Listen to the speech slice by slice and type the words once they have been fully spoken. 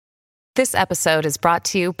This episode is brought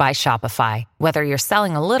to you by Shopify. Whether you're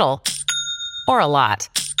selling a little or a lot,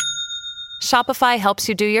 Shopify helps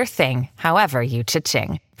you do your thing, however you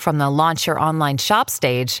cha-ching. From the launch your online shop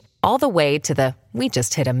stage, all the way to the we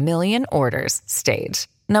just hit 1 million orders stage.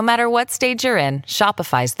 No matter what stage you're in,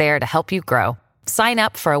 Shopify's there to help you grow. Sign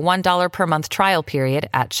up for a $1 per month trial period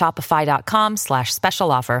at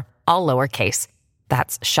shopify.com/special offer, all lowercase.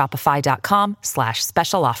 That's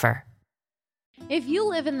shopify.com/special offer. If you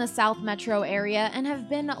live in the South Metro area and have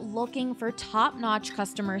been looking for top-notch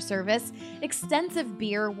customer service, extensive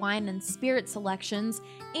beer, wine, and spirit selections,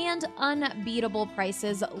 and unbeatable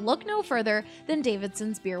prices, look no further than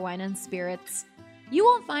Davidson's Beer, Wine, and Spirits. You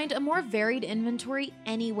won't find a more varied inventory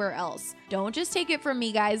anywhere else. Don't just take it from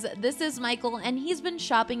me, guys. This is Michael, and he's been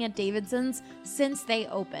shopping at Davidson's since they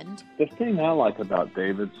opened. The thing I like about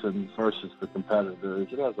Davidson's versus the competitors,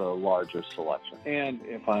 it has a larger selection. And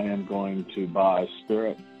if I am going to buy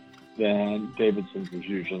spirit, then Davidson's is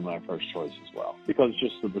usually my first choice as well, because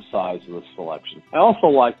just of the size of the selection. I also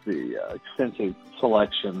like the extensive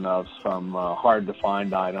selection of some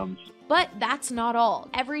hard-to-find items. But that's not all.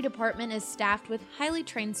 Every department is staffed with highly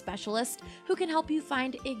trained specialists who can help you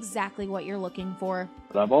find exactly what you're looking for.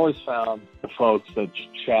 But I've always found the folks that you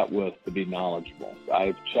chat with to be knowledgeable.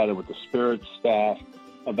 I've chatted with the spirits staff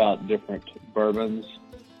about different bourbons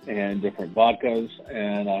and different vodkas,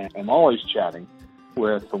 and I am always chatting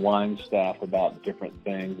with the wine staff about different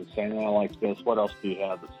things and saying, I like this, what else do you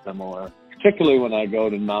have that's similar? Particularly when I go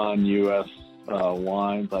to non-U.S.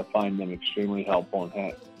 wines, I find them extremely helpful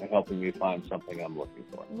in helping me find something I'm looking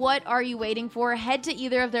for. What are you waiting for? Head to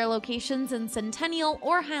either of their locations in Centennial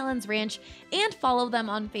or Highlands Ranch and follow them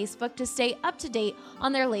on Facebook to stay up to date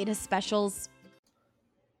on their latest specials.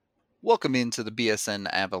 Welcome into the BSN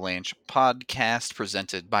Avalanche Podcast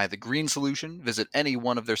presented by The Green Solution. Visit any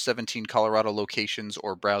one of their 17 Colorado locations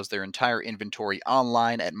or browse their entire inventory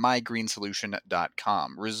online at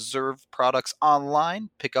mygreensolution.com. Reserve products online,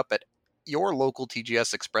 pick up at your local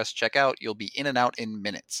TGS Express checkout. You'll be in and out in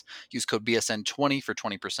minutes. Use code BSN20 for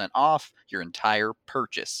 20% off your entire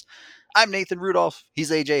purchase. I'm Nathan Rudolph.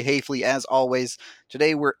 He's AJ Hafley, as always.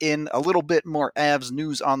 Today we're in a little bit more Avs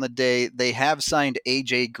news on the day. They have signed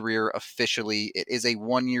AJ Greer officially. It is a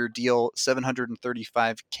one-year deal,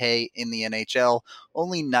 $735K in the NHL,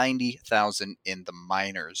 only $90,000 in the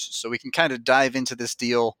minors. So we can kind of dive into this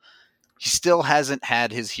deal. He still hasn't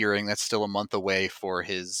had his hearing. That's still a month away for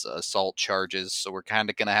his assault charges. So we're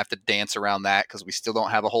kind of going to have to dance around that because we still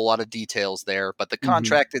don't have a whole lot of details there. But the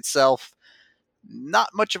contract itself,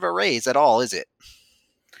 not much of a raise at all, is it?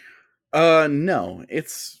 No.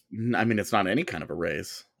 It's not any kind of a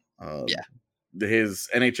raise. His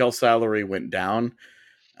NHL salary went down.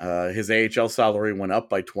 His AHL salary went up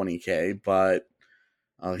by $20K, but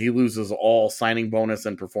he loses all signing bonus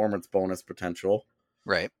and performance bonus potential.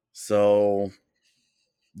 Right. So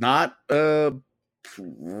not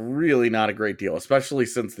really not a great deal, especially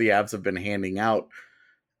since the Avs have been handing out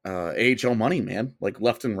AHL money, man, like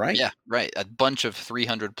left and right. Yeah, right. A bunch of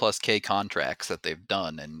 300+ K contracts that they've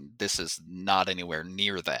done, and this is not anywhere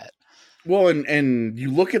near that. Well, and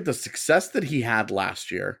you look at the success that he had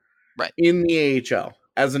last year, right, in the AHL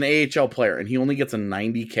as an AHL player, and he only gets a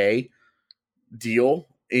 $90K deal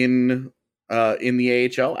in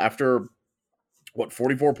the AHL after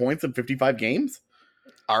 44 points in 55 games?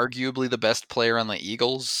 Arguably the best player on the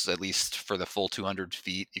Eagles, at least for the full 200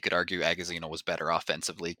 feet. You could argue Agazino was better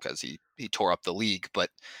offensively because he tore up the league. But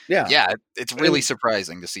yeah, it's really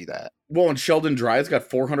surprising to see that. Well, and Sheldon Dry's got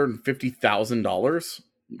 $450,000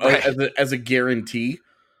 as a guarantee.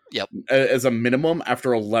 Yep. As a minimum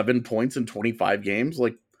after 11 points in 25 games.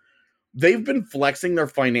 Like, they've been flexing their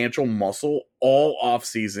financial muscle all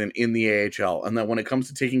offseason in the AHL. And then when it comes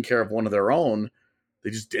to taking care of one of their own, they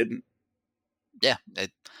just didn't. Yeah.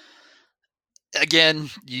 Again,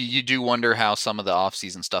 you do wonder how some of the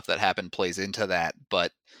offseason stuff that happened plays into that.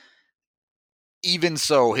 But even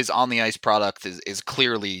so, his on-the-ice product is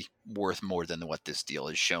clearly worth more than what this deal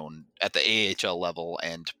has shown at the AHL level.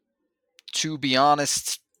 And to be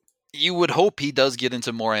honest, you would hope he does get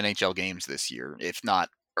into more NHL games this year, if not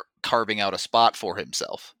carving out a spot for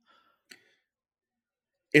himself.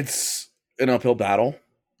 It's an uphill battle.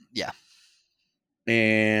 Yeah.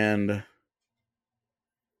 And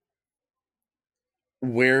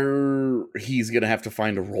where he's going to have to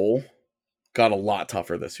find a role got a lot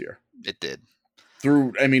tougher this year. It did.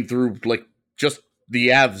 Through like just the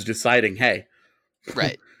Avs deciding, hey,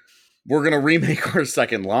 right, we're going to remake our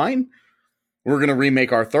second line. We're going to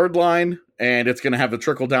remake our third line, and it's going to have a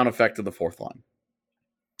trickle-down effect to the fourth line.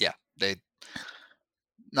 Yeah, they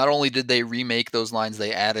not only did they remake those lines,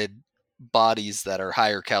 they added bodies that are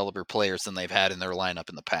higher caliber players than they've had in their lineup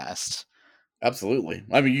in the past. Absolutely.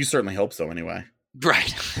 I mean, you certainly hope so anyway.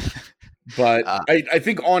 Right. But I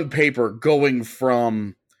think on paper, going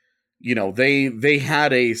from, they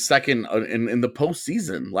had a second in the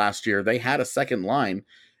postseason last year, they had a second line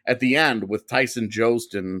at the end with Tyson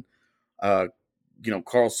Jost and,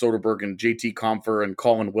 Carl Soderberg and JT Compher and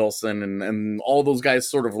Colin Wilson and all those guys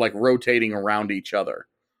sort of like rotating around each other.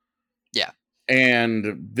 Yeah.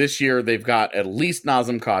 And this year they've got at least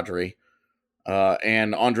Nazem Kadri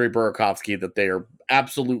and Andrei Burakovsky that they are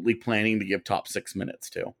absolutely planning to give top 6 minutes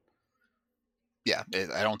to. Yeah,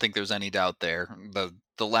 I don't think there's any doubt there.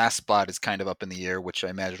 The last spot is kind of up in the air, which I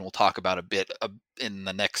imagine we'll talk about a bit in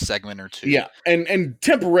the next segment or two. Yeah, and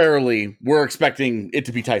temporarily we're expecting it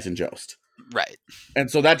to be Tyson Jost. Right.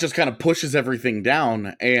 And so that just kind of pushes everything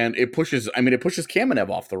down, and it pushes Kamenev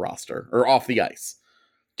off the roster or off the ice.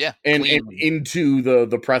 Yeah. And into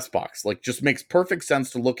the press box. Like, just makes perfect sense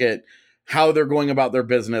to look at how they're going about their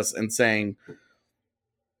business and saying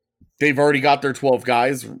they've already got their 12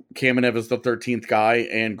 guys. Kamenev is the 13th guy,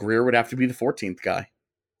 and Greer would have to be the 14th guy.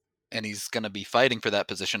 And he's going to be fighting for that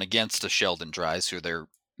position against a Sheldon Dries, who they're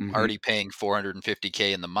already paying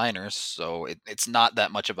 $450K in the minors. So it's not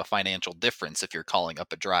that much of a financial difference if you're calling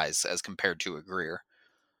up a Dries as compared to a Greer.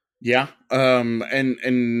 Yeah.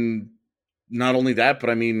 And not only that, but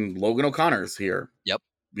I mean, Logan O'Connor's here. Yep.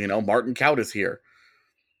 Martin Kaut is here.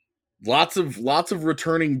 Lots of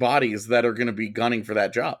returning bodies that are going to be gunning for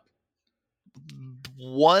that job.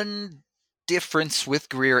 One difference with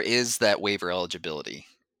Greer is that waiver eligibility.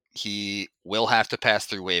 He will have to pass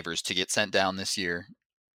through waivers to get sent down this year.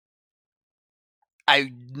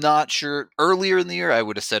 I'm not sure. Earlier in the year, I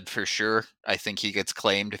would have said for sure. I think he gets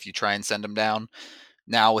claimed if you try and send him down.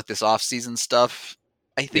 Now with this offseason stuff,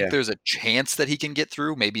 I think there's a chance that he can get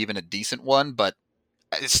through, maybe even a decent one, but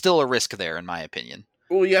it's still a risk there, in my opinion.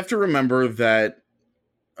 Well, you have to remember that,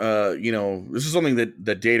 this is something that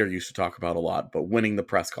Dater used to talk about a lot, but winning the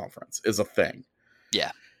press conference is a thing.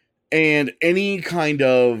 Yeah. And any kind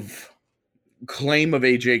of claim of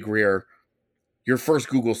AJ Greer, your first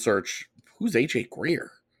Google search, who's AJ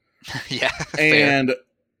Greer? Yeah. And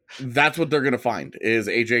that's what they're going to find is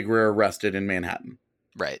AJ Greer arrested in Manhattan.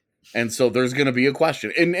 Right. And so there's going to be a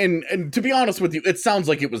question. And to be honest with you, it sounds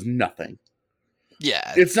like it was nothing.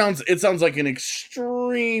 Yeah. It sounds like an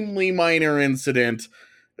extremely minor incident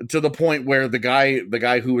to the point where the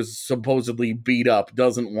guy who was supposedly beat up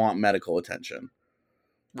doesn't want medical attention.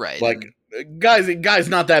 Right. Like, guy's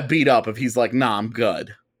not that beat up if he's like, nah, I'm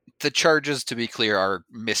good. The charges, to be clear, are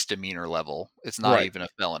misdemeanor level. It's not even a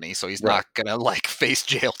felony, so he's not gonna like face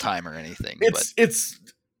jail time or anything.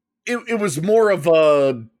 It was more of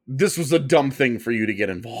a, this was a dumb thing for you to get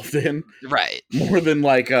involved in, right? More than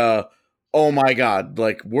like oh my god,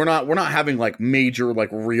 like we're not having like major like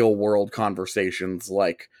real world conversations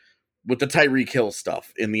like with the Tyreek Hill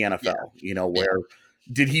stuff in the NFL. Where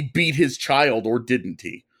did he beat his child or didn't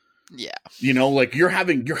he? Yeah. Like you're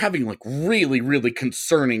having like really, really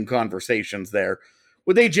concerning conversations there.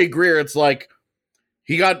 With AJ Greer, it's like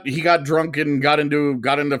he got drunk and got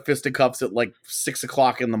into fisticuffs at like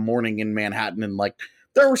 6:00 in the morning in Manhattan, and like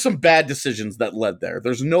there were some bad decisions that led there.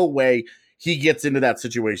 There's no way he gets into that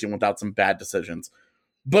situation without some bad decisions.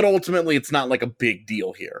 But ultimately, it's not like a big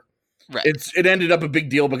deal here. Right. It ended up a big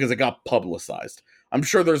deal because it got publicized. I'm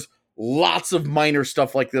sure there's lots of minor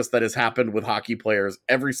stuff like this that has happened with hockey players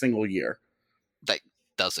every single year. That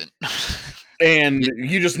doesn't. And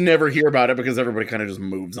you just never hear about it because everybody kind of just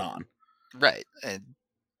moves on. Right. And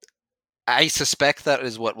I suspect that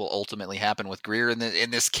is what will ultimately happen with Greer. In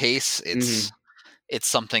this case, it's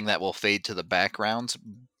something that will fade to the background,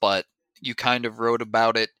 but you kind of wrote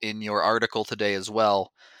about it in your article today as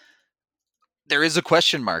well. There is a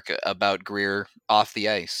question mark about Greer off the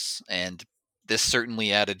ice, and this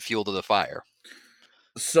certainly added fuel to the fire.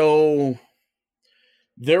 So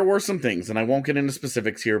there were some things, and I won't get into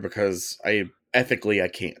specifics here because I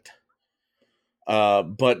can't.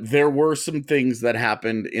 But there were some things that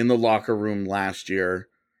happened in the locker room last year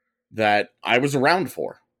that I was around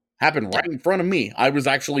for. Happened right in front of me. I was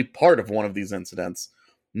actually part of one of these incidents.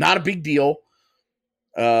 Not a big deal.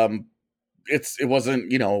 It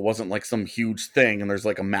wasn't like some huge thing and there's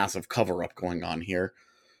like a massive cover up going on here.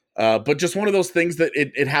 But just one of those things that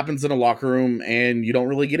it happens in a locker room and you don't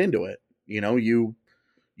really get into it. You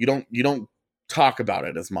don't talk about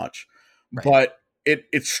it as much. Right. But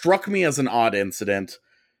it struck me as an odd incident.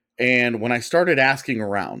 And when I started asking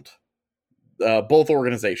around both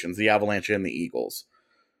organizations, the Avalanche and the Eagles,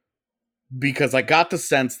 because I got the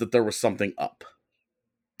sense that there was something up.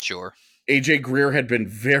 Sure. AJ Greer had been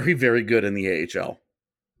very, very good in the AHL.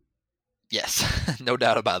 Yes, no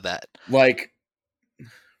doubt about that. Like,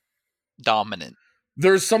 dominant.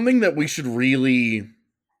 There's something that we should really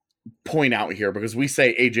point out here, because we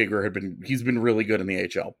say AJ Greer he's been really good in the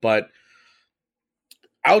AHL, but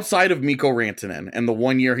outside of Mikko Rantanen and the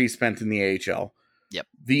 1 year he spent in the AHL,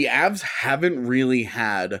 the Avs haven't really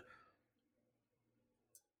had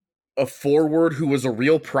a forward who was a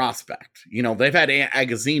real prospect. You know, they've had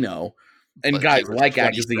Agazino and but guys like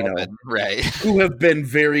Agazino, right, who have been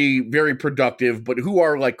very, very productive, but who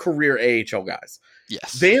are like career AHL guys.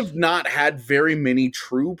 Yes. They have not had very many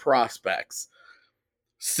true prospects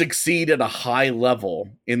succeed at a high level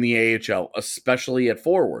in the AHL, especially at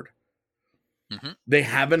forward. Mm-hmm. They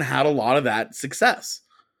haven't had a lot of that success.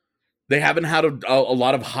 They haven't had a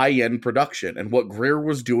lot of high-end production. And what Greer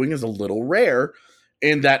was doing is a little rare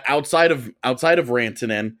in that outside of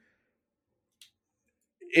Rantanen,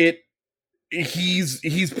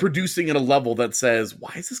 he's producing at a level that says,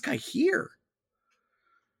 why is this guy here?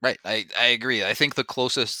 Right. I agree. I think the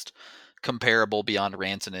closest comparable beyond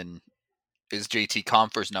Rantanen is JT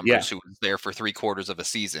Compher's numbers, who was there for 3/4 of a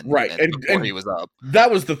season. Right. And he was up.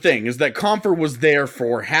 That was the thing, is that Compher was there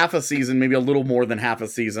for half a season, maybe a little more than half a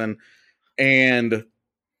season. And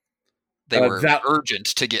they were urgent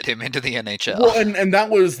to get him into the NHL. Well, and that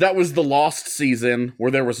was the lost season where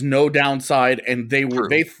there was no downside, and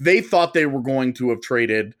they thought they were going to have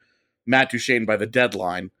traded Matt Duchene by the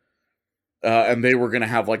deadline. And they were going to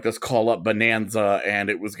have like this call up bonanza, and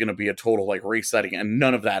it was going to be a total like resetting, and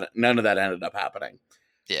none of that ended up happening.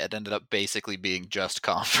 Yeah, it ended up basically being just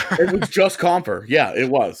Compher. It was just Compher. Yeah, it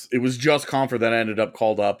was. It was just Compher that ended up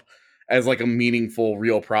called up as like a meaningful,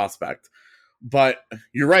 real prospect. But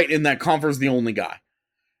you're right in that Compher's the only guy.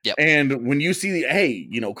 Yep. And when you see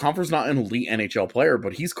Compher's not an elite NHL player,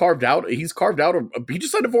 but he just signed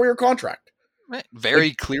a 4-year contract. Right.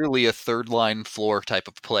 Very clearly a third line floor type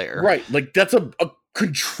of player. Right. Like that's a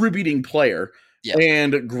contributing player. Yep.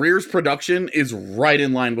 And Greer's production is right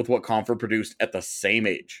in line with what Compher produced at the same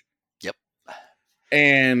age. Yep.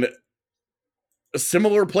 And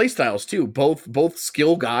similar play styles too. Both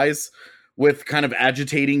skill guys with kind of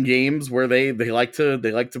agitating games where they like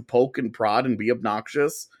to poke and prod and be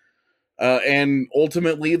obnoxious. And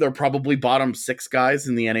ultimately they're probably bottom 6 guys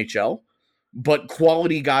in the NHL. But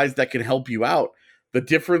quality guys that can help you out. The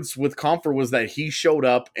difference with Compher was that he showed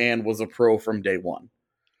up and was a pro from day one.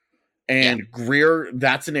 And Greer,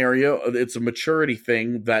 that's an area, it's a maturity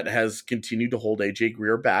thing that has continued to hold AJ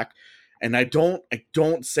Greer back. And I don't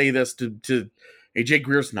say this to AJ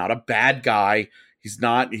Greer's not a bad guy. He's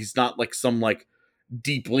not like some like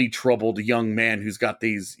deeply troubled young man who's got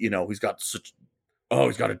these, he's got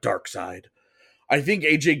a dark side. I think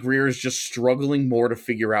AJ Greer is just struggling more to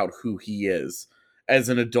figure out who he is as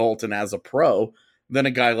an adult and as a pro than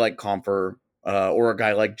a guy like Compher or a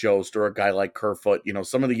guy like Jost or a guy like Kerfoot.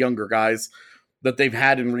 Some of the younger guys that they've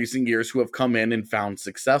had in recent years who have come in and found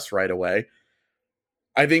success right away.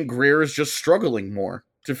 I think Greer is just struggling more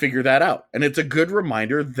to figure that out. And it's a good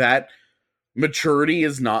reminder that maturity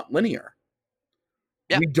is not linear.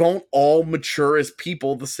 Yeah. We don't all mature as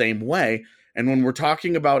people the same way. And when we're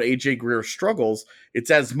talking about AJ Greer's struggles,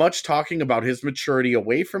 it's as much talking about his maturity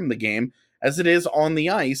away from the game as it is on the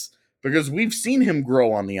ice, because we've seen him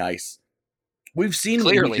grow on the ice. We've seen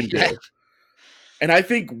what he can do. And I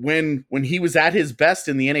think when he was at his best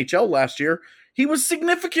in the NHL last year, he was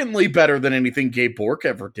significantly better than anything Gabe Bourque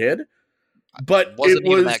ever did. But wasn't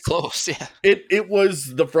even that close. Yeah. It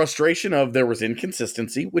was the frustration of there was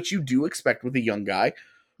inconsistency, which you do expect with a young guy.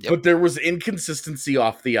 Yep. But there was inconsistency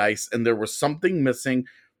off the ice, and there was something missing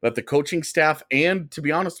that the coaching staff and, to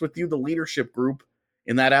be honest with you, the leadership group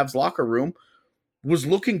in that Avs locker room was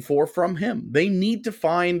looking for from him. He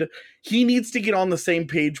needs to get on the same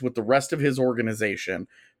page with the rest of his organization,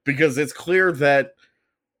 because it's clear that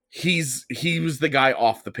he was the guy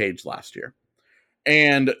off the page last year,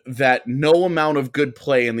 and that no amount of good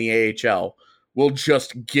play in the AHL will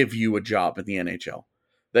just give you a job in the NHL.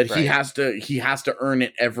 That right. he has to earn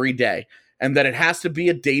it every day, and that it has to be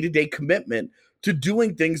a day-to-day commitment to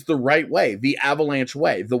doing things the right way, the Avalanche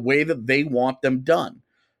way, the way that they want them done.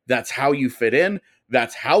 That's how you fit in.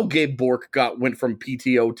 That's how Gabe Bourque went from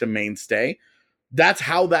PTO to mainstay. That's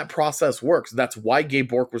how that process works. That's why Gabe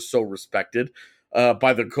Bourque was so respected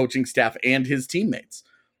by the coaching staff and his teammates.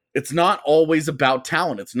 It's not always about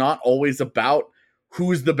talent. It's not always about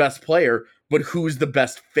who's the best player, but who's the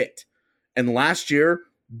best fit. And last year,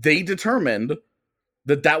 they determined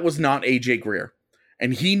that was not AJ Greer.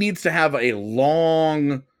 And he needs to have a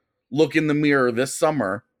long look in the mirror this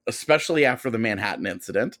summer, especially after the Manhattan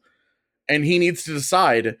incident. And he needs to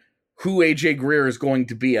decide who AJ Greer is going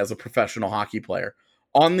to be as a professional hockey player,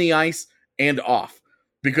 on the ice and off.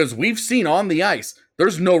 Because we've seen on the ice,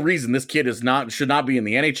 there's no reason this kid should not be in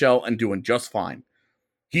the NHL and doing just fine.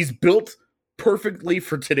 He's built perfectly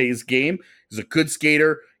for today's game. He's a good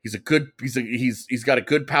skater. He's got a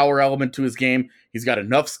good power element to his game. He's got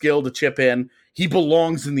enough skill to chip in. He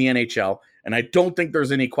belongs in the NHL, and I don't think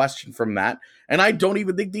there's any question from that. And I don't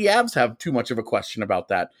even think the Avs have too much of a question about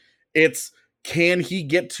that. It's, can he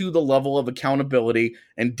get to the level of accountability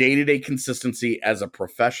and day-to-day consistency as a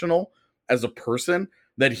professional, as a person,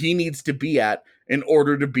 that he needs to be at in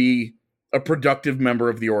order to be a productive member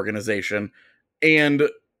of the organization and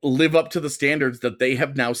live up to the standards that they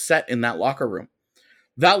have now set in that locker room.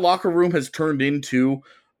 That locker room has turned into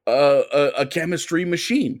a chemistry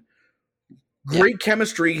machine. Great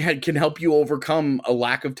chemistry can help you overcome a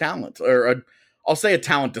lack of talent, or I'll say a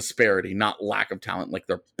talent disparity, not lack of talent, like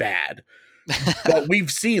they're bad. But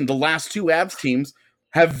we've seen the last two Avs teams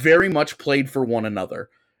have very much played for one another.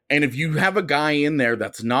 And if you have a guy in there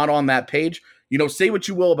that's not on that page, say what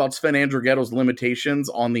you will about Sven Andrighetto's limitations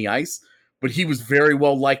on the ice, but he was very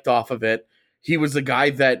well liked off of it. He was a guy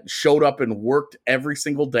that showed up and worked every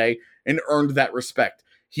single day and earned that respect.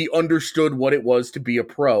 He understood what it was to be a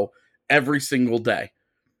pro every single day.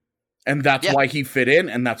 And that's why he fit in,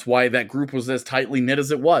 and that's why that group was as tightly knit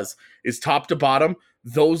as it was. Is top to bottom,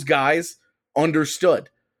 those guys understood.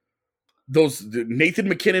 Nathan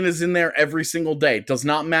MacKinnon is in there every single day. It does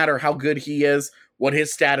not matter how good he is, what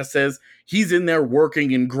his status is. He's in there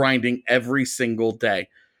working and grinding every single day.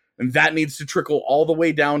 And that needs to trickle all the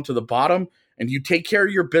way down to the bottom. And you take care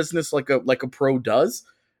of your business like a pro does.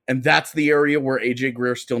 And that's the area where AJ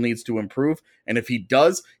Greer still needs to improve. And if he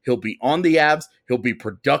does, he'll be on the Avs, he'll be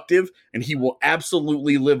productive, and he will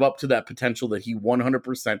absolutely live up to that potential that he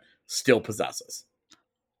 100% still possesses.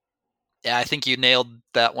 Yeah, I think you nailed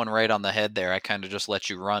that one right on the head there. I kind of just let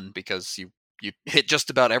you run because you hit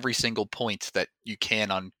just about every single point that you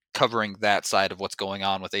can on covering that side of what's going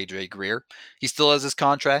on with AJ Greer. He still has his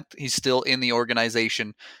contract. He's still in the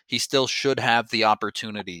organization. He still should have the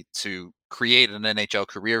opportunity to create an NHL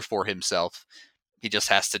career for himself. He just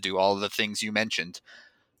has to do all of the things you mentioned.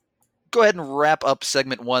 Go ahead and wrap up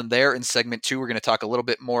segment 1 there. In segment 2, we're going to talk a little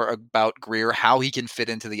bit more about Greer, how he can fit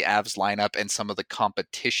into the Avs lineup and some of the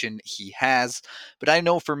competition he has. But I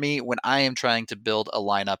know for me, when I am trying to build a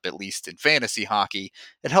lineup, at least in fantasy hockey,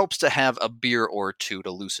 it helps to have a beer or two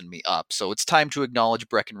to loosen me up. So it's time to acknowledge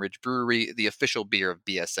Breckenridge Brewery, the official beer of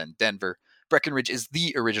BSN Denver. Breckenridge is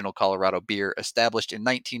the original Colorado beer, established in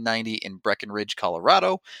 1990 in Breckenridge,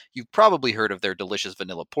 Colorado. You've probably heard of their delicious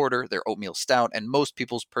vanilla porter, their oatmeal stout, and most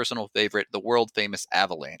people's personal favorite, the world-famous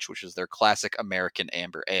Avalanche, which is their classic American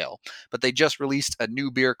amber ale. But they just released a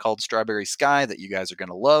new beer called Strawberry Sky that you guys are going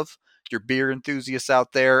to love. Your beer enthusiasts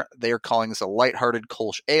out there, they are calling this a lighthearted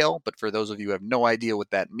Kolsch ale, but for those of you who have no idea what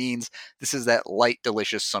that means, this is that light,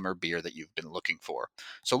 delicious summer beer that you've been looking for.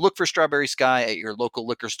 So look for Strawberry Sky at your local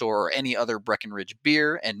liquor store or any other Breckenridge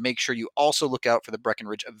beer, and make sure you also look out for the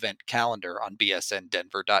Breckenridge event calendar on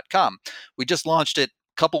bsndenver.com. We just launched it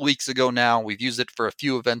couple weeks ago now. We've used it for a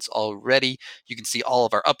few events already. You can see all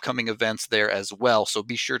of our upcoming events there as well. So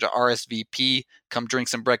be sure to RSVP, come drink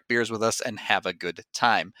some Breck beers with us, and have a good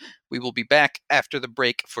time. We will be back after the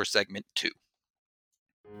break for segment 2.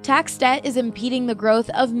 Tax debt is impeding the growth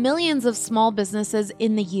of millions of small businesses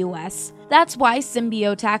in the U.S. That's why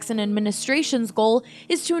Symbio Tax and Administration's goal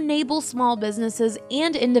is to enable small businesses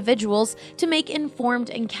and individuals to make informed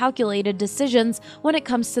and calculated decisions when it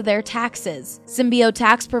comes to their taxes. Symbio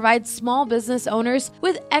Tax provides small business owners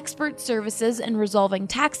with expert services in resolving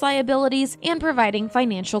tax liabilities and providing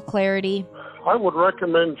financial clarity. I would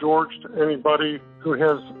recommend George to anybody who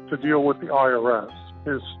has to deal with the IRS.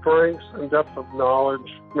 His strengths and depth of knowledge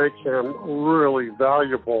make him really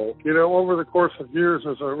valuable. Over the course of years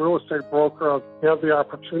as a real estate broker, I've had the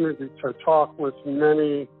opportunity to talk with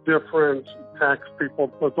many different tax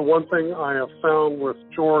people. But the one thing I have found with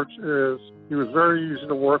George is he was very easy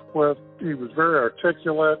to work with. He was very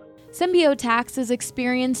articulate. Symbio Tax is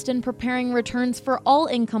experienced in preparing returns for all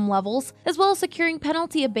income levels, as well as securing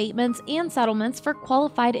penalty abatements and settlements for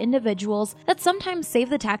qualified individuals that sometimes save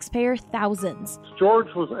the taxpayer thousands. George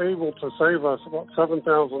was able to save us about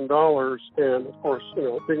 $7,000, and of course,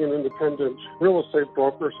 being an independent real estate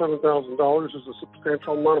broker, $7,000 is a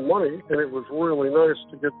substantial amount of money, and it was really nice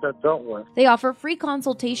to get that dealt with. They offer free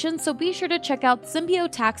consultations, so be sure to check out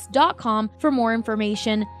symbiotax.com for more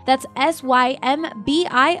information. That's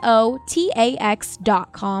symbiotax.com.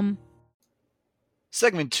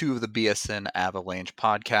 Segment 2 of the BSN Avalanche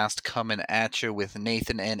Podcast coming at you with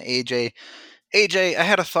Nathan and AJ. AJ, I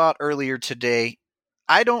had a thought earlier today.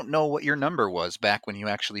 I don't know what your number was back when you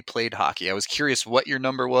actually played hockey. I was curious what your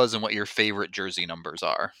number was and what your favorite jersey numbers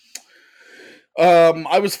are.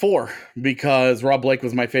 I was 4 because Rob Blake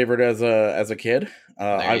was my favorite as a kid.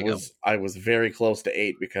 I was very close to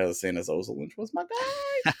 8 because Santas Ozolinsh was my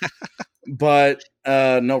guy. But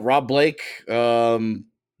no, Rob Blake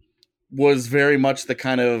was very much the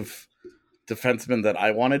kind of defenseman that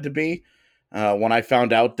I wanted to be. When I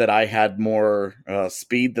found out that I had more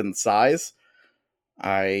speed than size,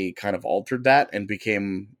 I kind of altered that and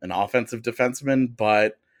became an offensive defenseman,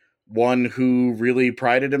 but one who really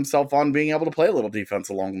prided himself on being able to play a little defense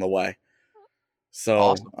along the way.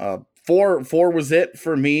 So awesome. 4 was it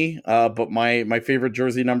for me, but my favorite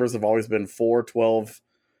jersey numbers have always been 4, 12,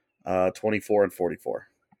 24, and 44.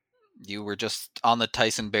 You were just on the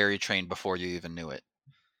Tyson Berry train before you even knew it.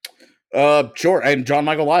 Sure, and John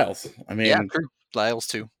Michael Lyles. I mean, yeah, true. Lyles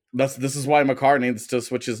too. This is why McCarr needs to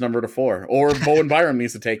switch his number to 4, or Bowen Byram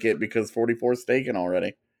needs to take it because 44 is taken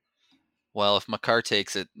already. Well, if McCarr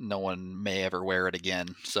takes it, no one may ever wear it again.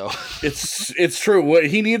 So it's true. What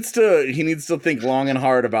he needs to think long and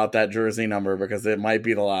hard about that jersey number because it might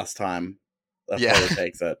be the last time that player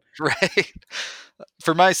takes it. Right.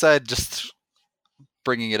 For my side, just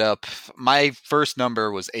bringing it up, my first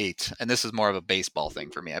number was 8, and this is more of a baseball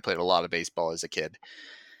thing for me. I played a lot of baseball as a kid.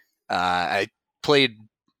 I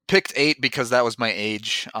picked 8 because that was my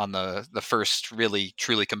age on the first really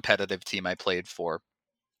truly competitive team I played for.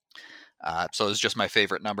 So it was just my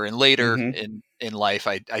favorite number. And later in life,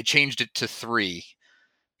 I changed it to 3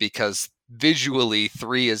 because visually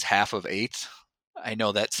 3 is half of 8. I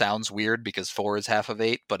know that sounds weird because 4 is half of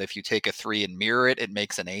 8, but if you take a 3 and mirror it, it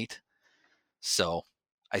makes an 8. So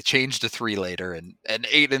I changed to 3 later, and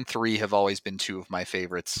 8 and 3 have always been 2 of my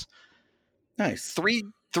favorites. Nice. 3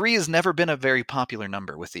 has never been a very popular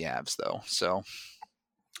number with the Avs, though. So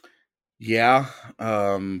yeah,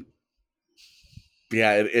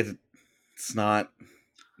 it's not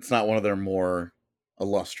one of their more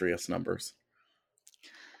illustrious numbers.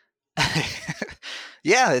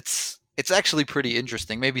 Yeah, it's actually pretty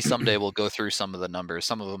interesting. Maybe someday we'll go through some of the numbers.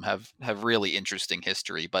 Some of them have really interesting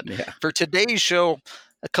history. But for today's show,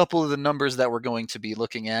 a couple of the numbers that we're going to be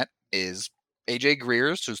looking at is AJ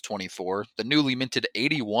Greer's, who's 24, the newly minted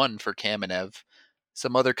 81 for Kamenev,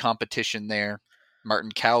 some other competition there.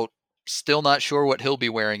 Martin Kaut, still not sure what he'll be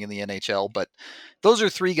wearing in the NHL, but those are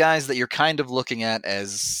 3 guys that you're kind of looking at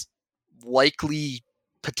as likely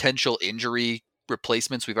potential injury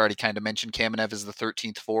replacements. We've already kind of mentioned Kamenev as the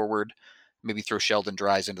 13th forward. Maybe throw Sheldon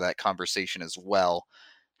Dries into that conversation as well.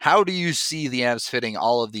 How do you see the Avs fitting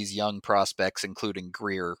all of these young prospects, including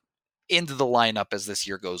Greer, into the lineup as this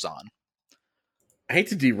year goes on? I hate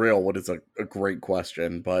to derail what is a great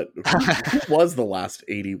question, but who was the last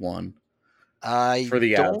 81 for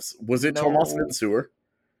the Avs? Was it Tomas Vincour?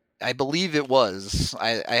 I believe it was.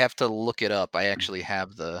 I have to look it up. I actually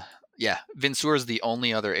have the... Yeah, Vincour is the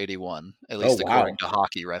only other 81, at least according to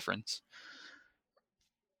Hockey Reference.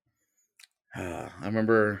 I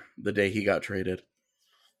remember the day he got traded.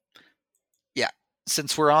 Yeah,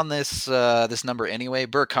 since we're on this this number anyway,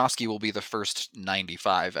 Burakovsky will be the first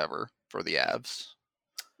 95 ever for the Avs,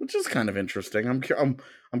 which is kind of interesting.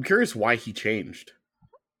 I'm curious why he changed.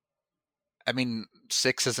 I mean,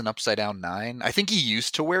 6 is an upside down 9. I think he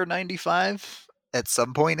used to wear 95 at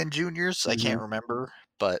some point in juniors. I can't remember,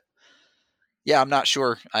 but yeah, I'm not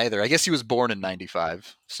sure either. I guess he was born in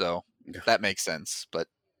 95, so that makes sense. But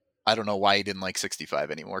I don't know why he didn't like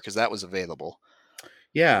 65 anymore, because that was available.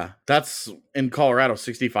 Yeah, that's in Colorado.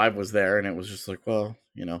 65 was there, and it was just like, well,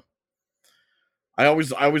 I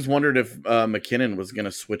always wondered if McKinnon was going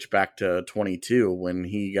to switch back to 22 when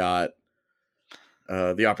he got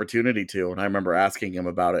the opportunity to, and I remember asking him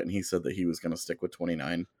about it, and he said that he was going to stick with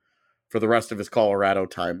 29 for the rest of his Colorado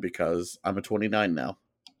time because I'm a 29 now.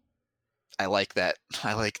 I like that.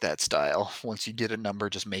 I like that style. Once you get a number,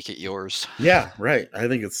 just make it yours. Yeah, right. I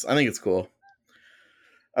think it's cool.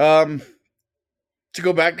 To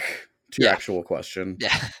go back to your actual question.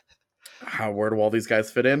 Yeah. Where do all these guys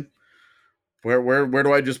fit in? Where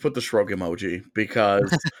do I just put the shrug emoji?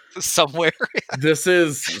 Because somewhere. This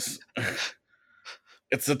is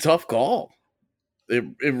it's a tough call.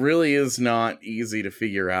 It really is not easy to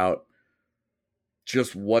figure out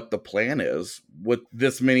just what the plan is with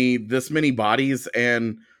this many bodies,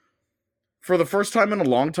 and for the first time in a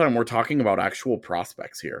long time, we're talking about actual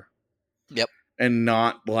prospects here. Yep. And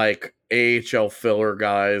not like AHL filler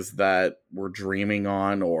guys that we're dreaming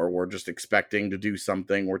on or we're just expecting to do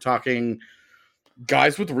something. We're talking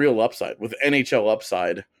guys with real upside, with NHL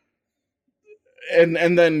upside.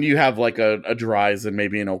 And then you have like a Dries and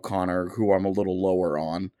maybe an O'Connor, who I'm a little lower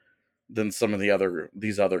on, than some of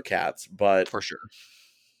these other cats, but for sure,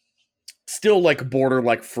 still like border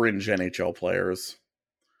like fringe NHL players.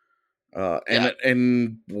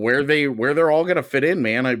 And where they're all gonna fit in,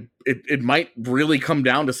 man, it might really come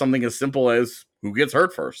down to something as simple as who gets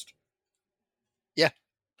hurt first. Yeah,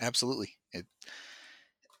 absolutely.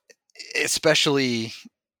 Especially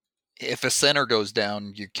if a center goes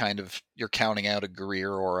down, you're counting out a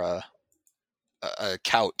Greer or a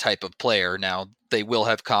Kaut type of player. Now they will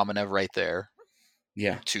have Kamenev right there,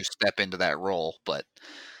 to step into that role, but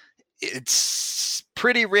it's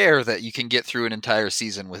pretty rare that you can get through an entire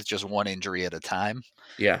season with just one injury at a time.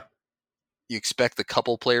 Yeah. You expect a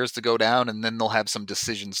couple players to go down, and then they'll have some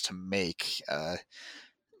decisions to make.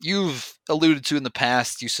 You've alluded to in the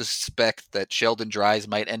past, you suspect that Sheldon Dries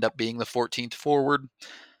might end up being the 14th forward.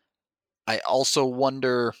 I also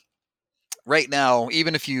wonder, right now,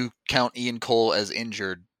 even if you count Ian Cole as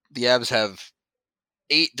injured, the Avs have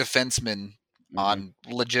 8 defensemen on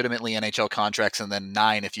legitimately NHL contracts, and then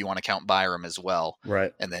 9 if you want to count Byram as well.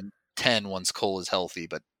 Right. And then 10 once Cole is healthy,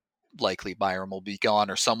 but likely Byram will be gone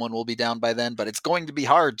or someone will be down by then. But it's going to be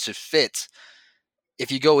hard to fit.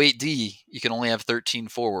 If you go 8D, you can only have 13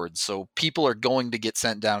 forwards. So people are going to get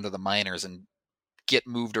sent down to the minors and get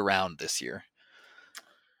moved around this year.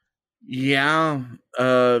 Yeah.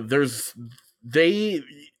 Arguably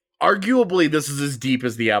this is as deep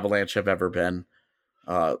as the Avalanche have ever been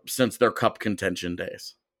since their cup contention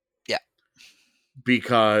days. Yeah.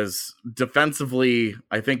 Because defensively,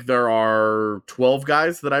 I think there are 12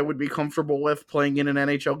 guys that I would be comfortable with playing in an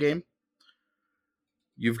NHL game.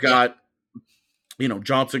 You've got,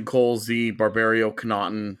 Johnson, Cole, Z, Barberio,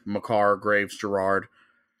 Connaughton, Makar, Graves, Girard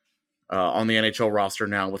on the NHL roster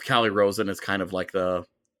now, with Calle Rosen as kind of like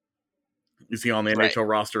is he on the NHL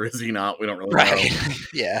roster? Is he not? We don't really know.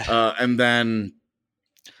 Yeah. And then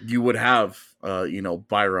you would have,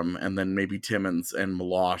 Byram, and then maybe Timmins and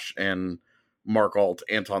Milosh and Mark Alt,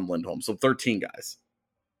 Anton Lindholm. So 13 guys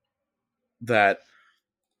that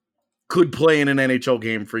could play in an NHL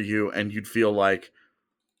game for you, and you'd feel like,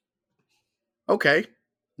 okay,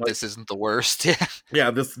 this isn't the worst. Yeah.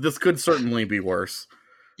 Yeah, this could certainly be worse.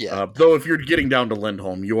 Yeah. Though if you're getting down to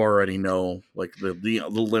Lindholm, you already know like the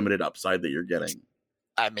limited upside that you're getting.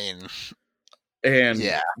 I mean, and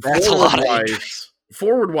yeah, that's a lot of injuries.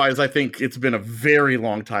 Forward-wise, I think it's been a very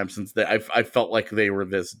long time since I felt like they were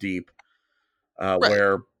this deep.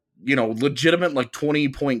 Where, legitimate like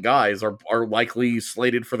 20-point guys are likely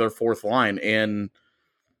slated for their fourth line in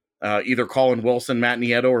either Colin Wilson, Matt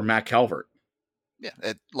Nieto, or Matt Calvert.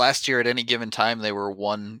 Yeah, last year at any given time, they were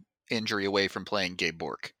one injury away from playing Gabe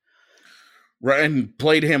Bourque. Right, and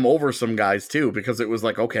played him over some guys too, because it was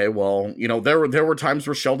like, okay, well, there were times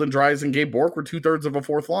where Sheldon Dries and Gabe Bourque were 2/3 of a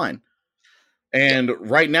fourth line. And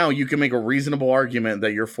right now, you can make a reasonable argument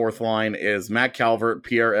that your fourth line is Matt Calvert,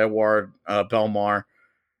 Pierre-Edouard Bellemare,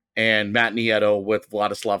 and Matt Nieto with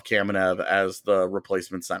Vladislav Kamenev as the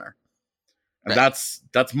replacement center. And that's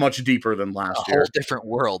much deeper than last year. A whole different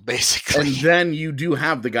world, basically. And then you do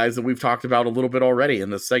have the guys that we've talked about a little bit already in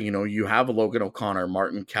this thing. You have a Logan O'Connor,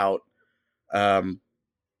 Martin Kaut,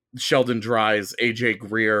 Sheldon Dries, AJ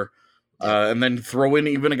Greer, and then throw in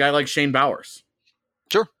even a guy like Shane Bowers.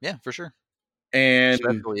 Sure, yeah, for sure. And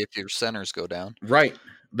especially if your centers go down. Right.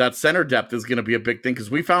 That center depth is going to be a big thing, because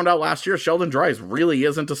we found out last year Sheldon Dries really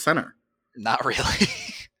isn't a center. Not really.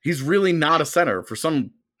 He's really not a center. For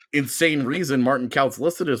some insane reason, Martin Kaut's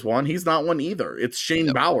listed as one. He's not one either. It's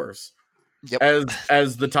Shane Bowers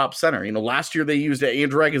as the top center. Last year they used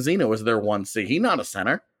Andrew Agazzino as their 1C. He's not a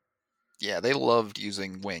center. Yeah, they loved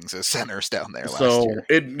using wings as centers down there last year.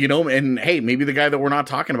 And hey, maybe the guy that we're not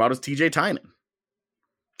talking about is TJ Tynan.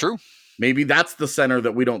 True. Maybe that's the center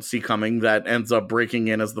that we don't see coming, that ends up breaking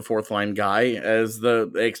in as the fourth line guy, as they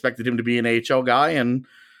expected him to be an AHL guy, and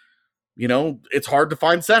it's hard to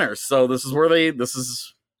find centers. So this is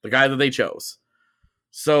the guy that they chose.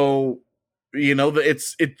 So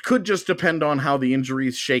it could just depend on how the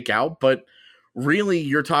injuries shake out, but really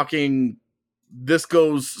you're talking, this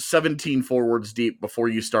goes 17 forwards deep before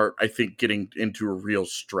you start, I think, getting into a real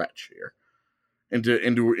stretch here,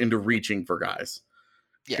 into reaching for guys.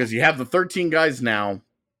 Because you have the 13 guys now,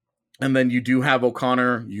 and then you do have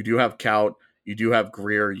O'Connor, you do have Kaut, you do have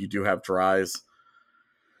Greer, you do have Dries.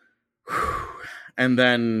 And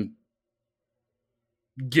then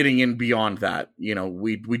getting in beyond that,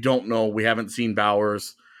 we don't know. We haven't seen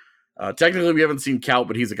Bowers. Technically, we haven't seen Kaut,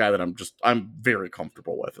 but he's a guy that I'm very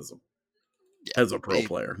comfortable with as a pro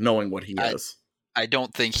player, knowing what he is. I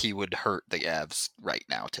don't think he would hurt the Avs right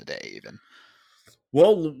now today, even.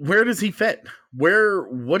 Well, where does he fit?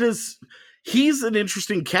 he's an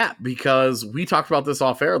interesting cat because we talked about this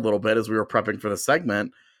off air a little bit as we were prepping for the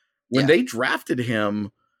segment. When they drafted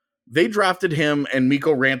him, and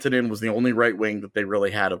Mikko Rantanen was the only right wing that they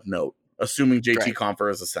really had of note, assuming JT Compher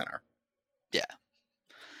is a center. Yeah.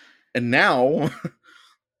 And now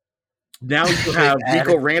you have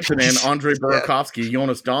Mikko Rantanen, Andre Burakovsky,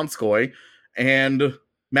 Jonas Donskoy, and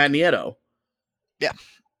Matt Nieto. Yeah.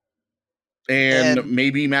 And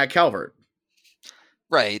maybe Matt Calvert.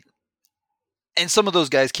 Right. And some of those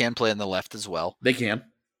guys can play on the left as well. They can.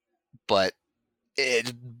 But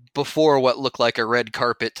before what looked like a red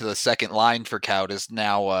carpet to the second line for Kaut is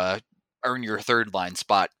now earn your third line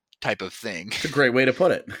spot type of thing. It's a great way to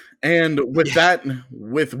put it. And with that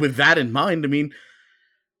in mind, I mean,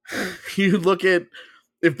 you look at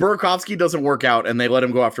if Burakovsky doesn't work out and they let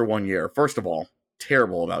him go after 1 year, first of all,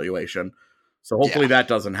 terrible evaluation. So hopefully that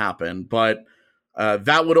doesn't happen. But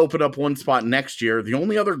that would open up one spot next year. The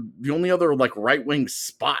only other like right wing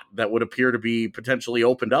spot that would appear to be potentially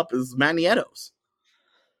opened up is Matt Nieto's,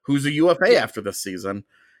 who's a UFA after this season.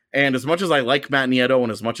 And as much as I like Matt Nieto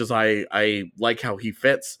and as much as I like how he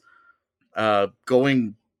fits,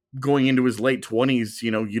 going into his late 20s,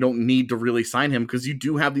 you don't need to really sign him because you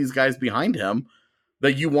do have these guys behind him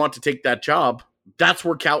that you want to take that job. That's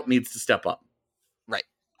where Kaut needs to step up. Right.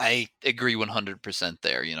 I agree 100%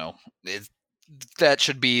 there. That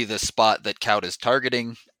should be the spot that Kaut is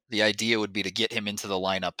targeting. The idea would be to get him into the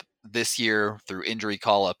lineup this year through injury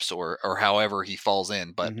call-ups or however he falls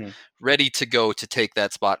in, but ready to go to take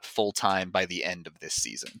that spot full-time by the end of this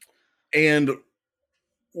season. And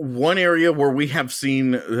one area where we have not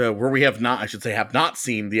seen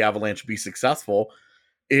the Avalanche be successful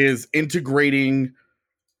is integrating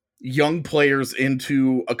young players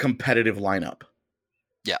into a competitive lineup.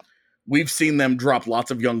 Yeah. We've seen them drop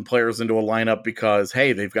lots of young players into a lineup because,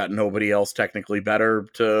 hey, they've got nobody else technically better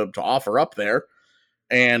to offer up there.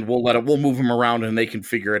 And we'll move them around and they can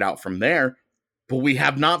figure it out from there. But we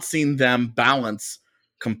have not seen them balance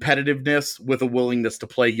competitiveness with a willingness to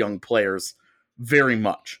play young players very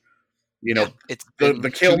much. It's been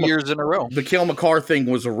 2 years in a row. The Cale Makar thing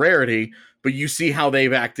was a rarity, but you see how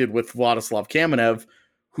they've acted with Vladislav Kamenev,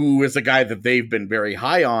 who is a guy that they've been very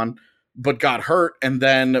high on, but got hurt and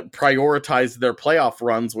then prioritized their playoff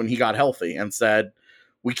runs when he got healthy and said,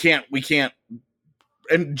 we can't,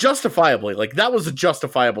 and justifiably, like that was a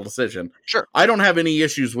justifiable decision. Sure. I don't have any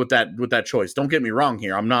issues with that choice. Don't get me wrong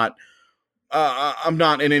here. I'm not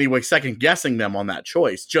in any way second guessing them on that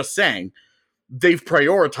choice. Just saying they've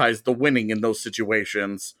prioritized the winning in those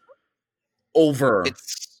situations over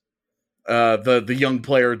the young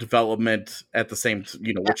player development at the same,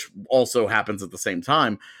 which also happens at the same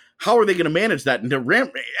time. How are they going to manage that?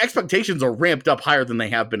 And expectations are ramped up higher than they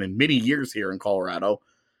have been in many years here in Colorado.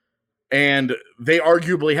 And they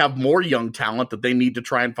arguably have more young talent that they need to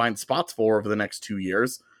try and find spots for over the next 2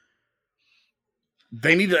 years.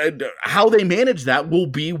 They need to, how they manage that will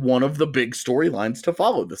be one of the big storylines to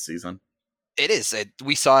follow this season. It is.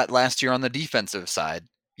 We saw it last year on the defensive side.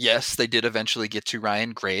 Yes, they did eventually get to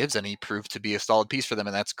Ryan Graves, and he proved to be a solid piece for them,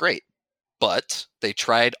 and that's great. But they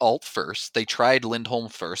tried Alt first. They tried Lindholm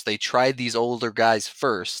first. They tried these older guys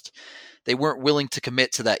first. They weren't willing to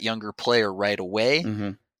commit to that younger player right away. Mm-hmm.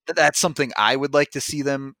 That's something I would like to see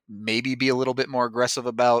them maybe be a little bit more aggressive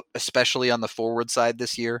about, especially on the forward side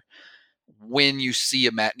this year. When you see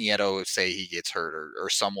a Matt Nieto, say he gets hurt or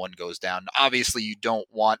someone goes down, obviously you don't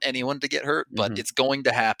want anyone to get hurt, but it's going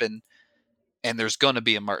to happen. And there's going to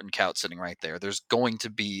be a Martin Kaut sitting right there. There's going to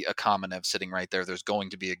be a Kamenev sitting right there. There's going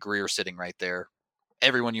to be a Greer sitting right there.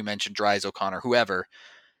 Everyone you mentioned, Dries, O'Connor, whoever.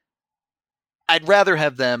 I'd rather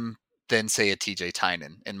have them than, say, a TJ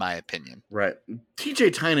Tynan, in my opinion. Right.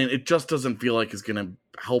 TJ Tynan, it just doesn't feel like is going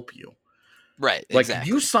to help you. Right, like,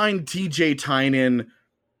 exactly. You signed TJ Tynan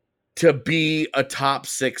to be a top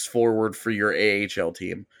 6 forward for your AHL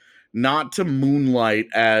team, not to moonlight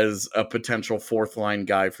as a potential 4th line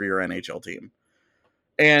guy for your NHL team.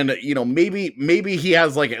 And, maybe he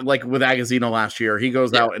has like with Agazino last year, he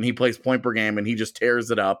goes out and he plays point per game and he just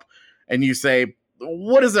tears it up. And you say,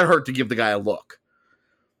 what does it hurt to give the guy a look?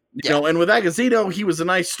 You know, and with Agazino, he was a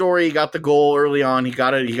nice story. He got the goal early on. He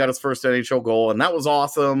got his first NHL goal, and that was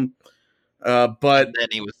awesome. But and then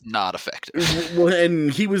he was not effective. Well,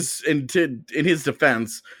 and he was in his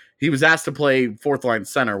defense, he was asked to play 4th line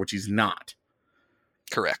center, which he's not.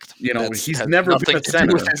 Correct. He's never been a center. To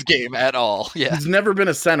do with his game at all. Yeah, he's never been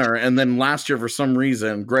a center. And then last year, for some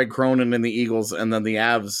reason, Greg Cronin and the Eagles, and then the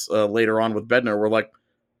Avs later on with Bednar were like,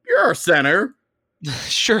 "You're a center."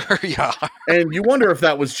 Sure, yeah. And you wonder if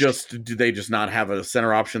that was do they just not have a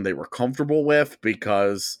center option they were comfortable with?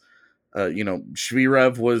 Because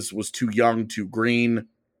Shvirev was too young, too green.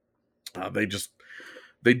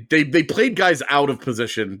 They played guys out of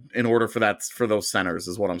position in order for those centers,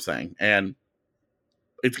 is what I'm saying. And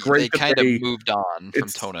it's great they kind of moved on from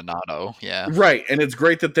Toninato, yeah, right. And it's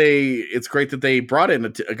great that they brought in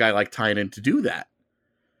a guy like Tynan to do that.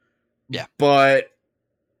 Yeah, but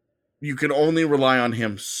you can only rely on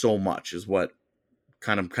him so much. Is what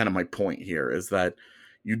kind of my point here is that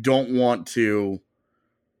you don't want to.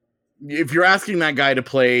 If you're asking that guy to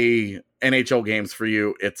play NHL games for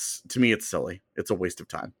you, to me it's silly. It's a waste of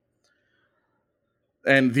time.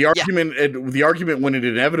 And the argument when it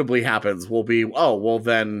inevitably happens will be, oh, well,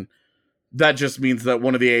 then that just means that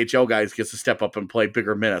one of the AHL guys gets to step up and play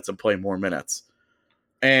bigger minutes and play more minutes.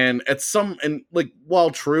 And while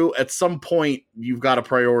true, at some point you've got to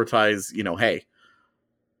prioritize, hey,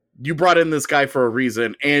 you brought in this guy for a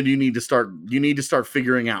reason, and you need to start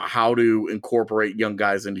figuring out how to incorporate young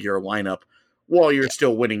guys into your lineup while you're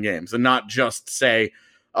still winning games, and not just say,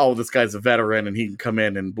 oh, this guy's a veteran and he can come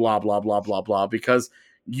in and blah, blah, blah, blah, blah, because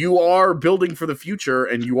you are building for the future,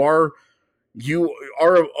 and you are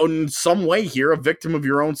in some way here a victim of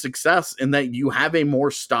your own success in that you have a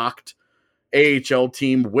more stocked AHL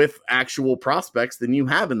team with actual prospects than you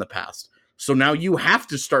have in the past. So now you have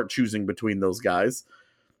to start choosing between those guys,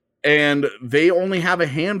 and they only have a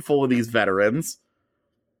handful of these veterans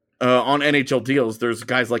on NHL deals. There's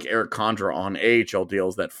guys like Eric Condra on AHL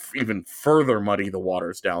deals that even further muddy the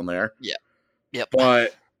waters down there. Yeah. Yep.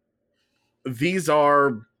 But these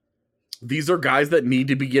are guys that need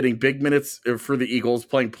to be getting big minutes for the Eagles,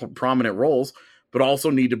 playing prominent roles, but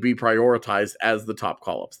also need to be prioritized as the top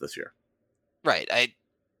call-ups this year. Right.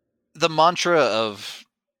 The mantra of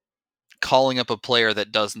calling up a player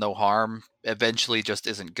that does no harm eventually just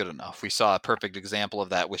isn't good enough. We saw a perfect example of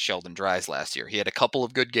that with Sheldon Dries last year. He had a couple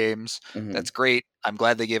of good games. Mm-hmm. That's great. I'm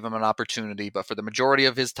glad they gave him an opportunity, but for the majority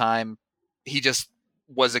of his time, he just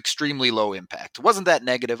was extremely low impact. Wasn't that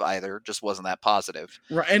negative either, just wasn't that positive.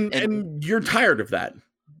 Right, and you're tired of that.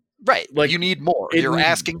 Right. Like, you need more. You're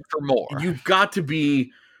asking for more. You've got to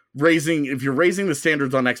be if you're raising the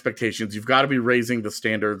standards on expectations, you've got to be raising the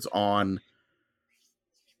standards on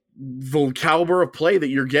the caliber of play that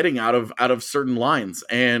you're getting out of certain lines.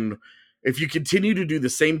 And if you continue to do the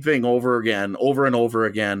same thing over and over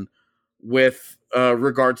again with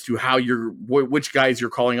regards to how which guys you're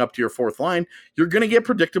calling up to your fourth line, you're going to get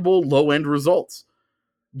predictable low end results.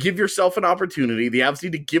 Give yourself an opportunity. The Avs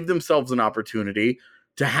need to give themselves an opportunity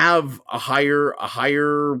to have a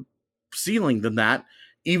higher ceiling than that,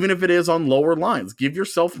 even if it is on lower lines. Give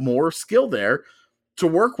yourself more skill there to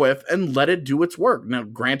work with and let it do its work. Now,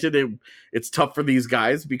 granted, it's tough for these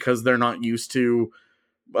guys because they're not used to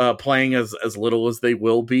playing as little as they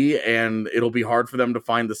will be, and it'll be hard for them to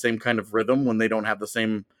find the same kind of rhythm when they don't have the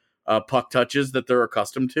same puck touches that they're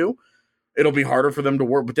accustomed to. It'll be harder for them to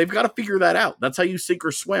work, but they've got to figure that out. That's how you sink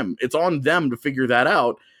or swim. It's on them to figure that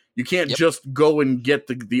out. You can't just go and get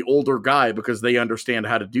the older guy because they understand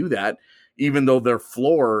how to do that, even though their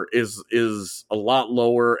floor is a lot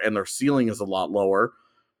lower and their ceiling is a lot lower,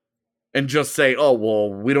 and just say, oh,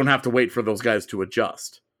 well, we don't have to wait for those guys to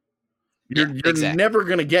adjust. You're never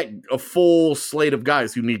going to get a full slate of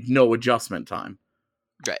guys who need no adjustment time.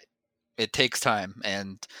 Right. It takes time,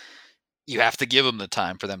 and you have to give them the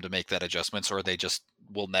time for them to make that adjustments, or they just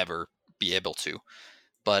will never be able to.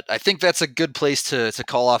 But I think that's a good place to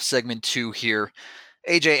call off segment 2 here.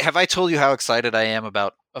 AJ, have I told you how excited I am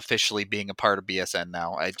about officially being a part of BSN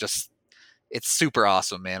now? It's super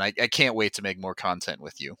awesome, man. I can't wait to make more content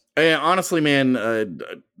with you. And honestly, man,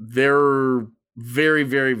 there are very,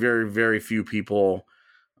 very, very, very few people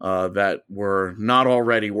that were not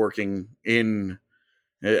already working in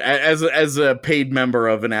as a paid member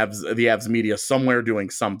of the Avs media somewhere,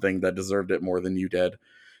 doing something that deserved it more than you did.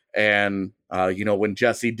 And when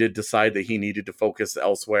Jesse did decide that he needed to focus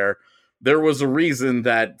elsewhere, there was a reason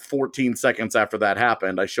that 14 seconds after that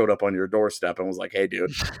happened, I showed up on your doorstep and was like, "Hey,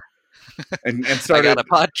 dude," and started I got a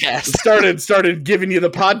podcast. started giving you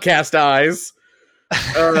the podcast eyes.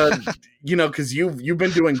 Because you've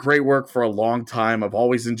been doing great work for a long time. I've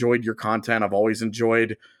always enjoyed your content. I've always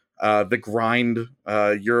enjoyed the grind,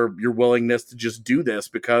 your willingness to just do this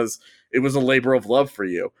because it was a labor of love for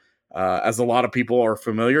you. As a lot of people are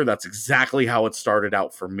familiar, that's exactly how it started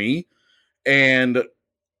out for me. And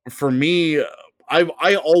for me,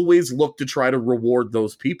 I always look to try to reward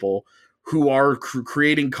those people who are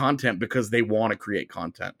creating content because they want to create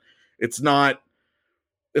content. It's not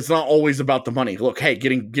always about the money. Look, hey,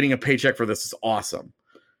 getting a paycheck for this is awesome.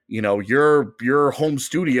 Your home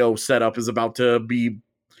studio setup is about to be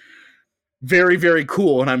very, very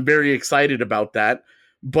cool, and I'm very excited about that.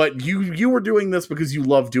 but you were doing this because you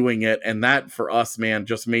love doing it, and that for us, man,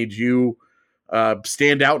 just made you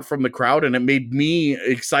stand out from the crowd, and it made me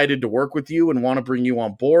excited to work with you and want to bring you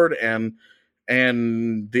on board. And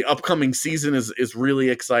the upcoming season is really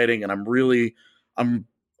exciting, and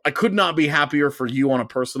I could not be happier for you on a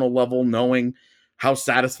personal level, knowing how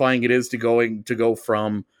satisfying it is to go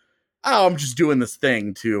from, oh, I'm just doing this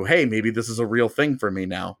thing, to, hey, maybe this is a real thing for me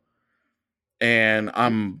now. And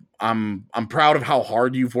I'm proud of how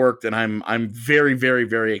hard you've worked, and I'm very, very,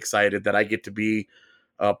 very excited that I get to be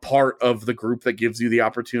a part of the group that gives you the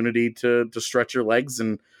opportunity to stretch your legs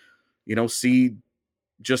and, see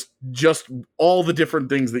just all the different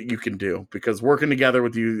things that you can do, because working together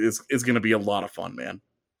with you is going to be a lot of fun, man.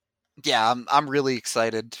 Yeah, I'm really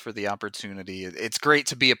excited for the opportunity. It's great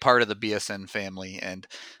to be a part of the BSN family. And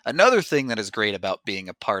another thing that is great about being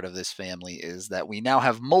a part of this family is that we now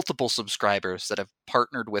have multiple subscribers that have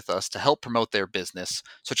partnered with us to help promote their business.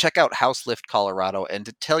 So check out House Lift Colorado and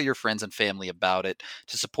to tell your friends and family about it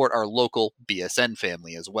to support our local BSN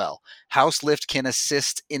family as well. House Lift can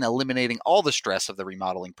assist in eliminating all the stress of the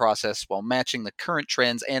remodeling process while matching the current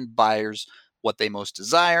trends and buyers what they most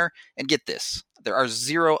desire. And get this, there are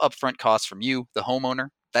zero upfront costs from you, the homeowner.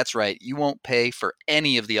 That's right, you won't pay for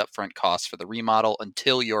any of the upfront costs for the remodel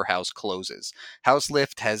until your house closes. House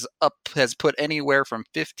Lift has put anywhere from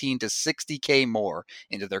 $15,000 to $60,000 more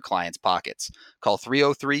into their clients' pockets. Call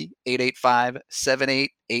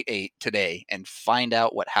 303-885-7888 today and find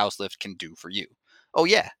out what House Lift can do for you. Oh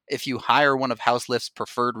yeah, if you hire one of House Lift's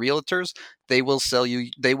preferred realtors, they will sell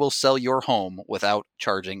your home without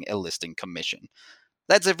charging a listing commission.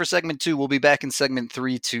 That's it for segment 2. We'll be back in segment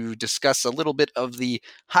 3 to discuss a little bit of the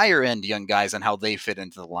higher end young guys and how they fit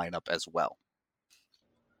into the lineup as well.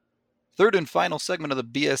 Third and final segment of the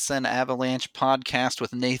BSN Avalanche podcast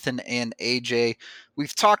with Nathan and AJ.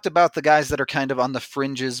 We've talked about the guys that are kind of on the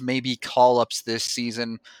fringes, maybe call-ups this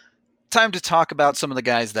season. Time to talk about some of the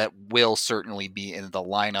guys that will certainly be in the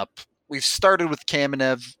lineup. We've started with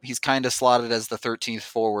Kamenev. He's kind of slotted as the 13th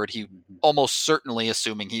forward. He almost certainly,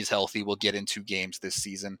 assuming he's healthy, will get in 2 games this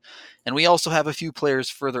season. And we also have a few players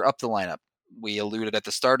further up the lineup. We alluded at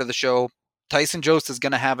the start of the show, Tyson Jost is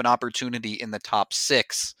going to have an opportunity in the top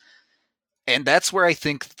 6. And that's where I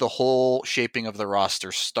think the whole shaping of the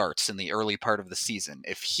roster starts, in the early part of the season.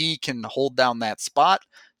 If he can hold down that spot,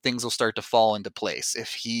 things will start to fall into place.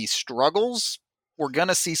 If he struggles, we're going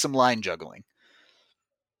to see some line juggling.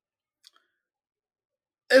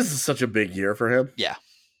 This is such a big year for him. Yeah.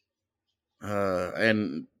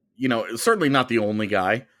 And, certainly not the only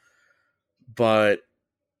guy, but,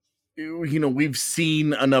 we've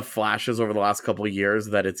seen enough flashes over the last couple of years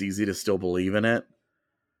that it's easy to still believe in it.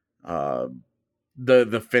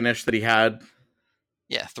 The finish that he had.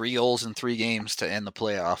 Yeah, 3 goals in 3 games to end the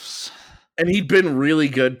playoffs. And he'd been really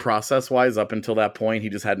good process-wise up until that point. He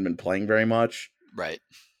just hadn't been playing very much. Right.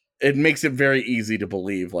 It makes it very easy to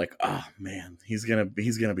believe, like, oh man, he's gonna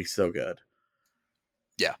be so good.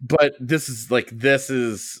 Yeah. But this is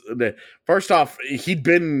first off, he'd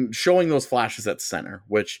been showing those flashes at center,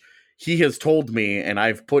 which he has told me, and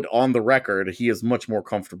I've put on the record, he is much more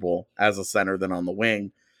comfortable as a center than on the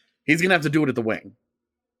wing. He's gonna have to do it at the wing.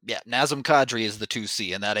 Yeah, Nazem Kadri is the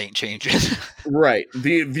 2C, and that ain't changing. Right.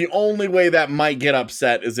 The only way that might get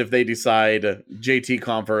upset is if they decide JT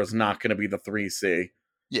Compher is not going to be the 3C.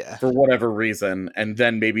 Yeah. For whatever reason, and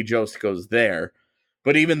then maybe Jost goes there.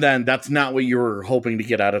 But even then, that's not what you were hoping to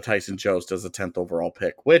get out of Tyson Jost as a 10th overall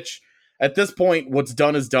pick, which at this point, what's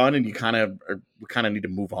done is done, and we kind of need to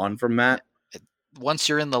move on from that. Once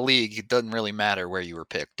you're in the league, it doesn't really matter where you were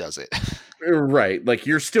picked, does it? Right. Like,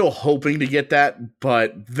 you're still hoping to get that,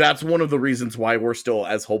 but that's one of the reasons why we're still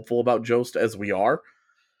as hopeful about Jost as we are,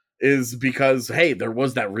 is because, hey, there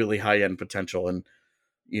was that really high-end potential, and,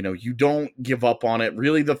 you don't give up on it.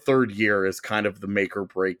 Really, the third year is kind of the make or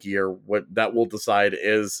break year. What that will decide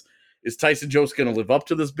is Tyson Jost going to live up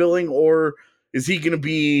to this billing, or is he going to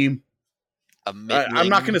be I'm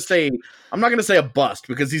not going to say a bust,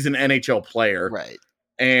 because he's an NHL player. Right.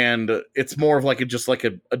 And it's more of like a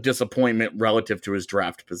disappointment relative to his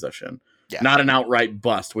draft position. Yeah. Not an outright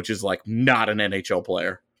bust, which is like not an NHL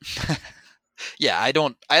player. Yeah, I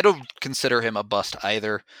don't consider him a bust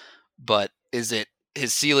either, but is it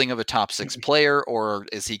his ceiling of a top 6 player, or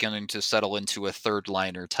is he going to settle into a third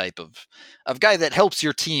liner type of guy that helps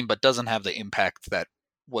your team but doesn't have the impact that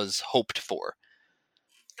was hoped for?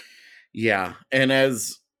 Yeah, and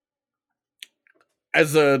as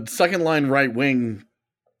a second line right wing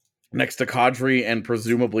next to Kadri and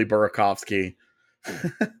presumably Burakovsky,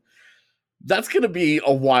 that's going to be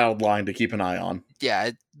a wild line to keep an eye on.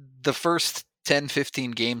 Yeah, the first 10,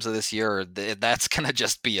 15 games of this year, that's going to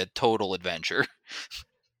just be a total adventure.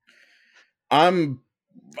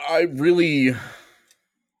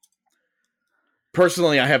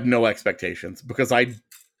 Personally, I have no expectations because I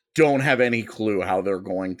don't have any clue how they're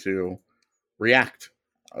going to react,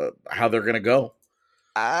 how they're going to go.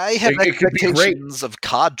 I have expectations of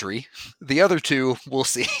Kadri. The other two, we'll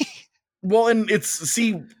see. Well, and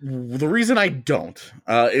the reason I don't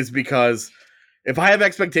is because if I have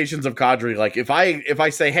expectations of Kadri, like if I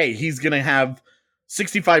say, hey, he's going to have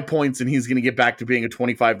 65 points and he's going to get back to being a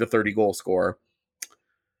 25 to 30 goal scorer,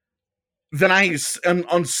 then I,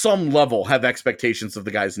 on some level, have expectations of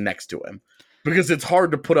the guys next to him, because it's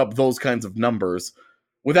hard to put up those kinds of numbers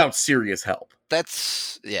without serious help.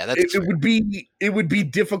 It would be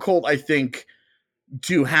difficult, I think,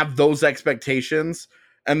 to have those expectations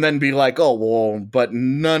and then be like, oh, well, but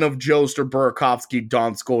none of Jost or Burakovsky,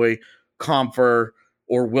 Donskoy, Comfer,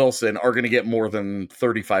 or Wilson are going to get more than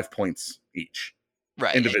 35 points each,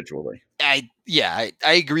 right, individually. I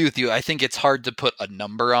agree with you. I think it's hard to put a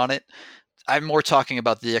number on it. I'm more talking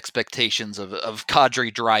about the expectations of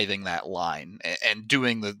Kadri driving that line and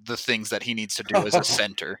doing the things that he needs to do as a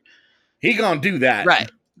center. He gonna do that. Right.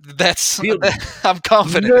 I'm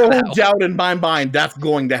confident. No doubt in my mind that's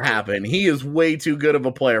going to happen. He is way too good of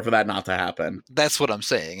a player for that not to happen. That's what I'm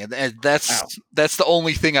saying. And that's the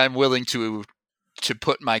only thing I'm willing to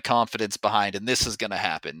put my confidence behind, and this is going to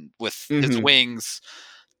happen with his wings.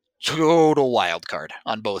 Total wild card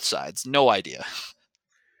on both sides. No idea.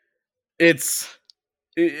 It's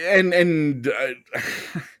between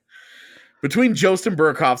Jost and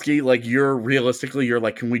Burakovsky, like you're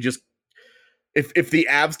like, can we just, if the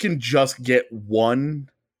Avs can just get one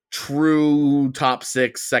true top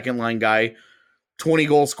six second line guy, 20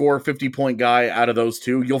 goal scorer, 50 point guy out of those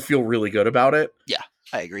two, you'll feel really good about it. Yeah,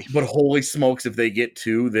 I agree. But holy smokes, if they get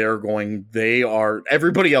two,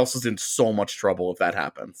 everybody else is in so much trouble if that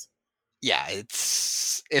happens. Yeah,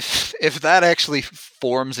 it's if that actually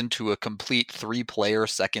forms into a complete 3-player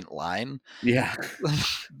second line. Yeah.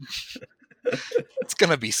 It's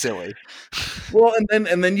gonna be silly. Well,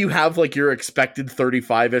 and then you have like your expected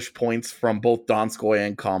 35-ish points from both Donskoy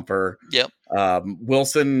and Comfer. Yep.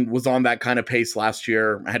 Wilson was on that kind of pace last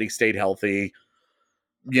year had he stayed healthy.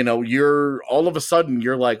 You know, you're all of a sudden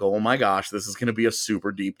you're like, oh my gosh, this is gonna be a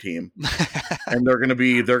super deep team. And it's gonna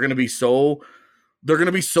be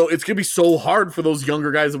so hard for those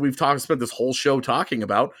younger guys that we've spent this whole show talking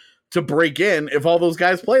about to break in if all those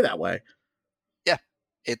guys play that way. Yeah.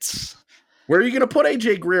 Where are you going to put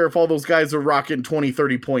AJ Greer if all those guys are rocking 20,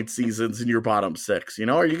 30 point seasons in your bottom six? You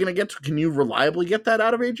know, can you reliably get that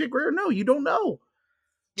out of AJ Greer? No, you don't know.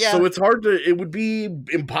 Yeah. So it would be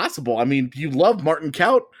impossible. I mean, you love Martin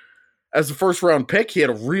Kaut as a first round pick. He had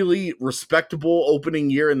a really respectable opening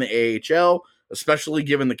year in the AHL, especially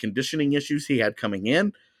given the conditioning issues he had coming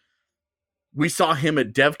in. We saw him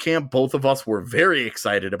at Dev Camp. Both of us were very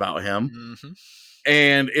excited about him. Mm-hmm.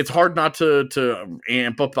 And it's hard not to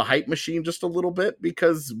amp up the hype machine just a little bit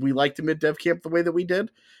because we liked him at Dev Camp the way that we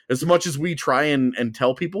did. As much as we try and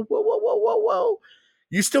tell people, whoa,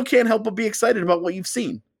 you still can't help but be excited about what you've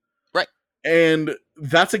seen. Right. And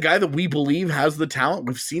that's a guy that we believe has the talent.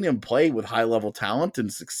 We've seen him play with high-level talent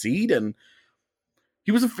and succeed, and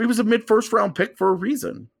he was a mid-first round pick for a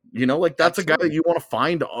reason. You know, like that's Absolutely. A guy that you want to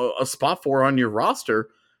find a spot for on your roster,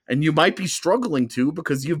 and you might be struggling to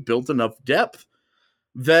because you've built enough depth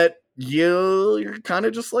that you're kind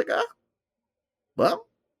of just like, well,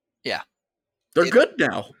 yeah, they're good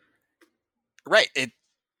now. Right.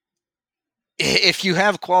 If you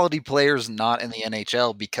have quality players not in the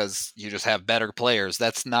NHL because you just have better players,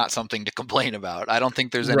 that's not something to complain about. I don't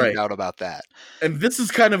think there's any doubt about that. And this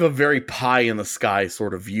is kind of a very pie in the sky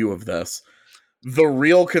sort of view of this. The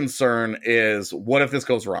real concern is, what if this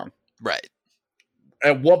goes wrong? Right.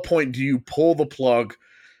 At what point do you pull the plug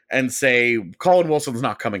and say, Colin Wilson's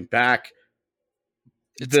not coming back?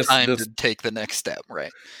 It's time to take the next step,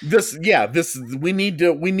 right? We need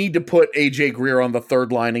to put AJ Greer on the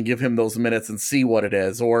third line and give him those minutes and see what it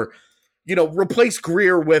is. Or, you know, replace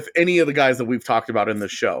Greer with any of the guys that we've talked about in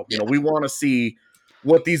this show. You know, we want to see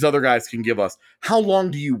what these other guys can give us. How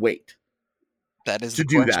long do you wait? That is to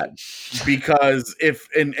do that. Because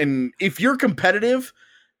if you're competitive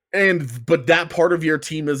but that part of your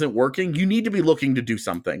team isn't working, you need to be looking to do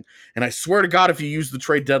something. And I swear to God, if you use the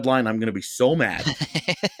trade deadline, I'm going to be so mad.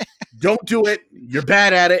 Don't do it. You're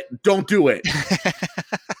bad at it. Don't do it.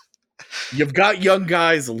 You've got young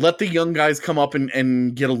guys. Let the young guys come up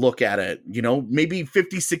and get a look at it. You know, maybe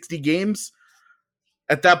 50, 60 games.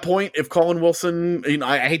 At that point, if Colin Wilson, you know,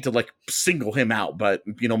 I hate to like single him out, but,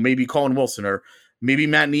 you know, maybe Colin Wilson or maybe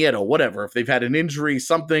Matt Nieto, whatever. If they've had an injury,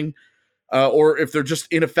 something, or if they're just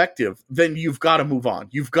ineffective, then you've got to move on.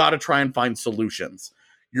 You've got to try and find solutions.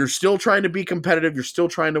 You're still trying to be competitive. You're still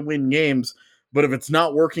trying to win games. But if it's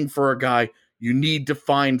not working for a guy, you need to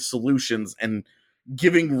find solutions, and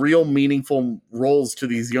giving real meaningful roles to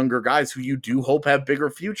these younger guys who you do hope have bigger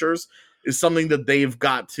futures is something that they've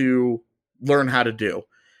got to learn how to do.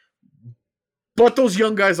 But those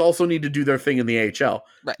young guys also need to do their thing in the AHL.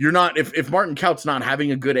 Right. You're not, if Martin Kaut's not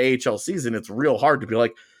having a good AHL season, it's real hard to be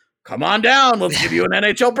like, come on down, let's give you an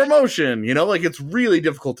NHL promotion. You know, like, it's really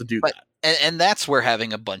difficult to do that. And that's where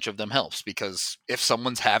having a bunch of them helps, because if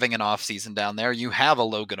someone's having an off season down there, you have a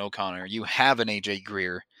Logan O'Connor, you have an AJ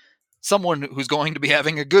Greer, someone who's going to be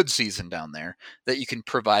having a good season down there that you can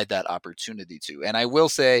provide that opportunity to. And I will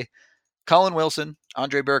say, Colin Wilson,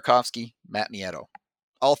 Andrei Burakovsky, Matt Nieto,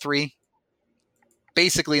 all three,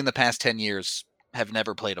 basically in the past 10 years, have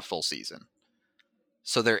never played a full season.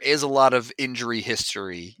 So there is a lot of injury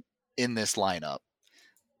history in this lineup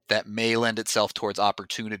that may lend itself towards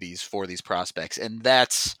opportunities for these prospects. And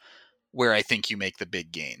that's where I think you make the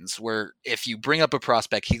big gains, where if you bring up a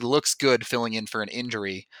prospect, he looks good filling in for an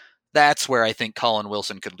injury, that's where I think Colin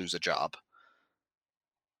Wilson could lose a job.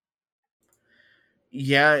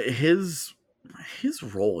 Yeah, his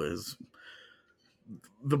role is,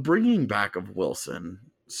 the bringing back of Wilson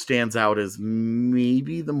stands out as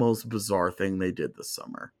maybe the most bizarre thing they did this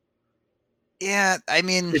summer. Yeah, I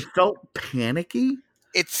mean, it felt panicky.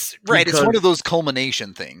 It's right. It's one of those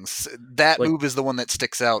culmination things. That move is the one that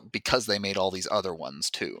sticks out because they made all these other ones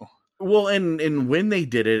too. Well, and when they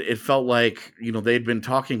did it, it felt like, you know, they'd been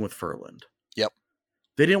talking with Ferland. Yep.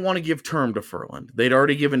 They didn't want to give term to Ferland. They'd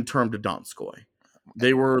already given term to Donskoy.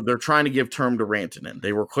 They're trying to give term to Rantanen.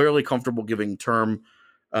 They were clearly comfortable giving term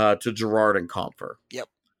to Girard and Comfer. Yep.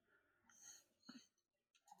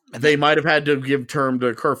 And they might have had to give term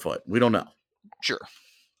to Kerfoot. We don't know. Sure.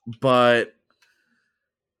 But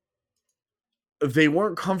they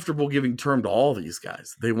weren't comfortable giving term to all these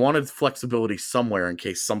guys. They wanted flexibility somewhere in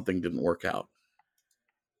case something didn't work out.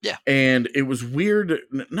 Yeah. And it was weird,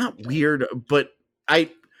 not weird, but I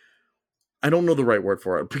don't know the right word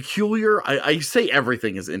for it. Peculiar. I say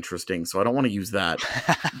everything is interesting, so I don't want to use that.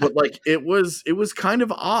 But like, it was kind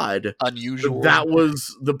of odd. Unusual. That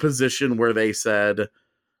was the position where they said,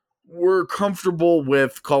 we're comfortable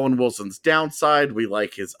with Colin Wilson's downside. We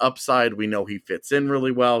like his upside. We know he fits in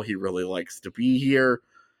really well. He really likes to be here.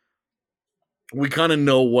 We kind of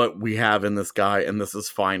know what we have in this guy, and this is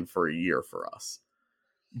fine for a year for us.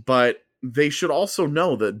 But they should also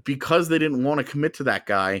know that because they didn't want to commit to that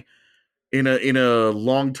guy in a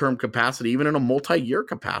long-term capacity, even in a multi-year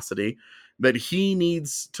capacity, that he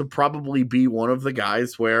needs to probably be one of the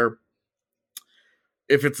guys where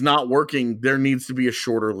if it's not working, there needs to be a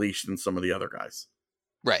shorter leash than some of the other guys.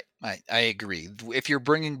 Right. I agree. If you're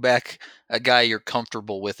bringing back a guy you're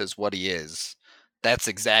comfortable with as what he is, that's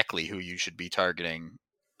exactly who you should be targeting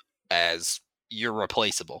as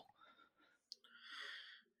irreplaceable.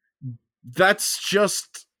 That's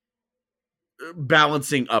just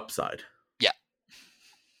balancing upside. Yeah.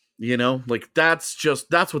 You know, like that's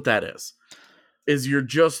what that is you're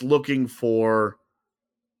just looking for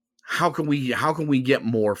how can we get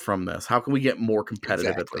more from this? How can we get more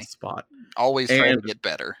competitive at this spot? Always trying to get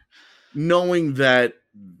better. Knowing that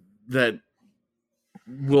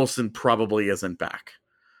Wilson probably isn't back.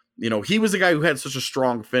 You know, he was a guy who had such a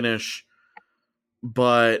strong finish,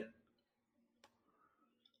 but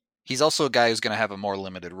he's also a guy who's going to have a more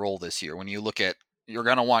limited role this year. When you look at, you're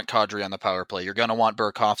going to want Kadri on the power play. You're going to want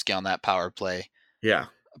Burakovsky on that power play. Yeah.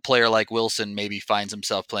 A player like Wilson maybe finds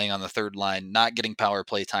himself playing on the third line, not getting power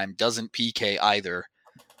play time, doesn't PK either.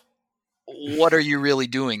 What are you really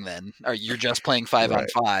doing then? You're just playing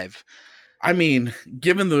 5-on-5. I mean,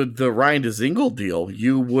 given the Ryan Dzingel deal,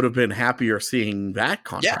 you would have been happier seeing that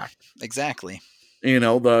contract. Yeah, exactly. You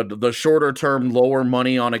know, the shorter term, lower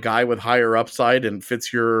money on a guy with higher upside and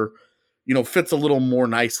fits a little more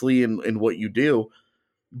nicely in what you do.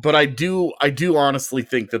 But I do honestly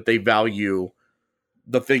think that they value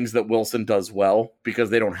the things that Wilson does well because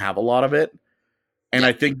they don't have a lot of it. And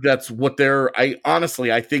I think that's what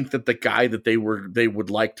I think that the guy that they would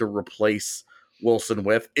like to replace Wilson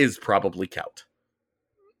with is probably Kaut.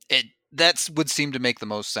 That would seem to make the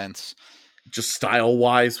most sense. Just style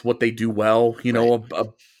wise, what they do well, you know,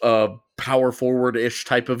 a power forward ish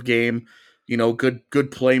type of game, you know, good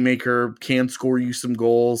playmaker, can score you some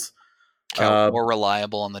goals. More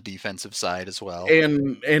reliable on the defensive side as well.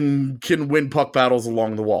 And can win puck battles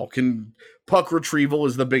along the wall. Puck retrieval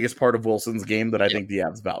is the biggest part of Wilson's game that I think the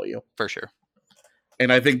Avs value. For sure.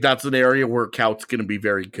 And I think that's an area where Kaut's going to be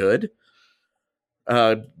very good.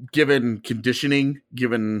 given conditioning,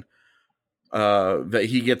 given that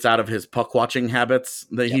he gets out of his puck watching habits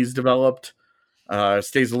that he's developed,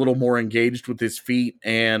 stays a little more engaged with his feet,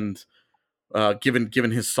 and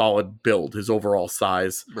given his solid build, his overall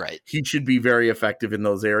size, right, he should be very effective in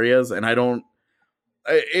those areas. And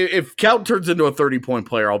if Count turns into a 30-point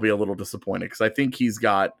player, I'll be a little disappointed, because I think he's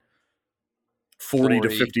got 40 to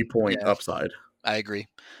 50 point upside. I agree.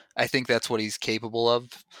 I think that's what he's capable of,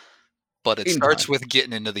 but it starts with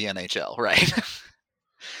getting into the NHL, right?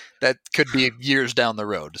 That could be years down the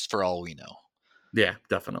road, for all we know. Yeah,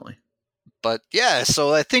 definitely. But yeah,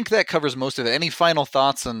 so I think that covers most of it. Any final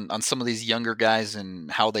thoughts on some of these younger guys and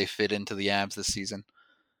how they fit into the Avs this season?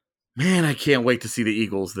 Man, I can't wait to see the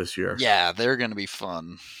Eagles this year. Yeah, they're going to be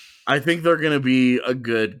fun. I think they're going to be a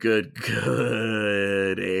good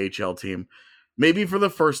AHL team. Maybe for the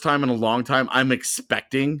first time in a long time, I'm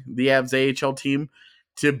expecting the Avs AHL team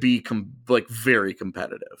to be very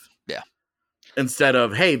competitive. Yeah. Instead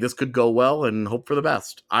of, hey, this could go well and hope for the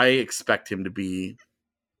best. I expect him to be,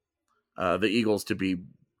 the Eagles to be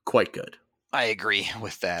quite good. I agree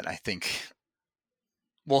with that. I think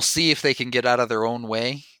we'll see if they can get out of their own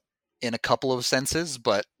way in a couple of senses,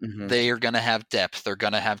 but they are going to have depth. They're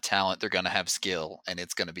going to have talent. They're going to have skill, and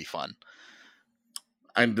it's going to be fun.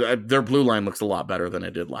 And their blue line looks a lot better than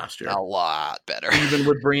it did last year. A lot better. Even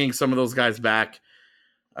with bringing some of those guys back.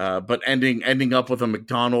 But ending up with a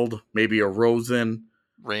McDonald, maybe a Rosen.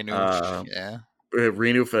 Renouf,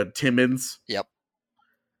 Timmins. Yep.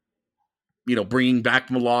 Bringing back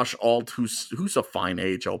Milosh Alt, who's a fine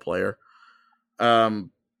AHL player.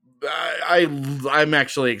 I'm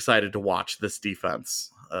actually excited to watch this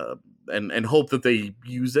defense and hope that they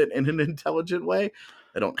use it in an intelligent way.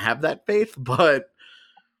 I don't have that faith, but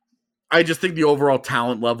I just think the overall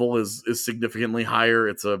talent level is significantly higher.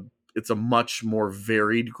 It's a much more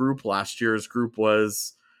varied group. Last year's group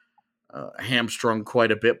was hamstrung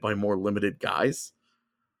quite a bit by more limited guys.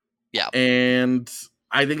 Yeah. And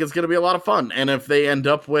I think it's going to be a lot of fun. And if they end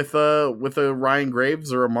up with a Ryan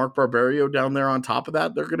Graves or a Mark Barberio down there on top of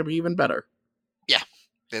that, they're going to be even better. Yeah.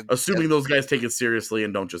 Assuming those guys take it seriously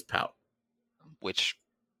and don't just pout. Which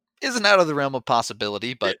isn't out of the realm of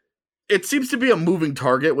possibility, but it seems to be a moving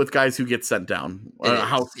target with guys who get sent down.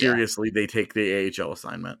 How seriously they take the AHL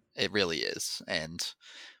assignment. It really is. And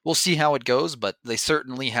we'll see how it goes, but they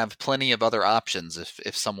certainly have plenty of other options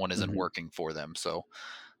if someone isn't working for them. So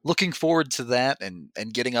looking forward to that and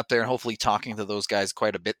getting up there and hopefully talking to those guys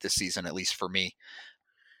quite a bit this season, at least for me.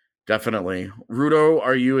 Definitely. Rudo,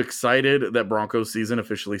 are you excited that Broncos season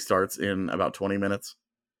officially starts in about 20 minutes?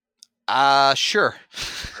 Sure.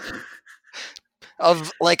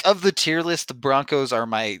 Of the tier list, the Broncos are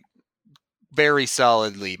very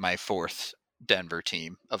solidly my fourth Denver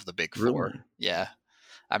team of the big four. Really? Yeah.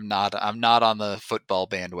 I'm not on the football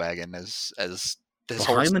bandwagon as this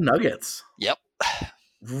behind the Nuggets. Yep.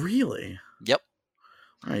 Really? Yep.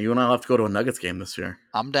 All right, you and I'll have to go to a Nuggets game this year.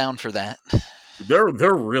 I'm down for that. They're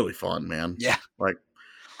really fun, man. Yeah.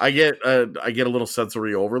 I get a little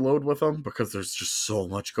sensory overload with them because there's just so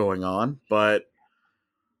much going on, but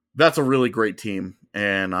that's a really great team,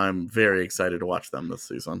 and I'm very excited to watch them this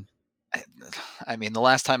season. I mean, the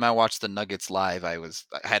last time I watched the Nuggets live, I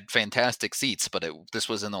had fantastic seats, but this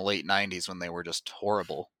was in the late 90s when they were just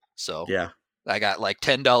horrible. So yeah, I got like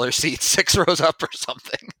 $10 seats, 6 rows up or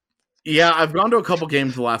something. Yeah, I've gone to a couple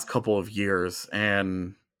games the last couple of years,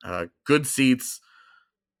 and good seats,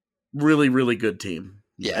 really, really good team.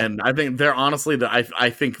 Yeah, and I think they're honestly I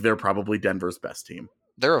think they're probably Denver's best team.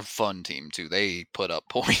 They're a fun team too. They put up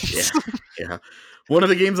points. Yeah. One of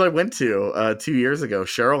the games I went to 2 years ago,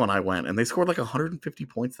 Cheryl and I went, and they scored like 150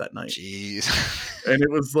 points that night. Jeez. And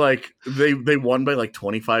it was like they won by like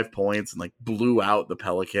 25 points and like blew out the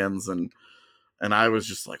Pelicans, and I was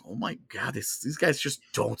just like, oh my God, these guys just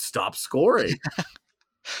don't stop scoring.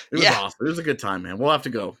 It was awesome. It was a good time, man. We'll have to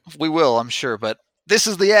go. We will, I'm sure, but this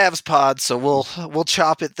is the Avs pod, so we'll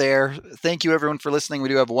chop it there. Thank you, everyone, for listening. We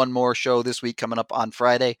do have one more show this week coming up on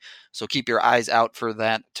Friday, so keep your eyes out for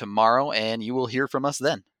that tomorrow, and you will hear from us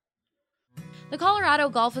then. The Colorado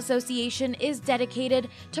Golf Association is dedicated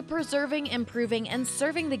to preserving, improving, and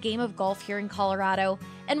serving the game of golf here in Colorado,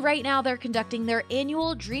 and right now they're conducting their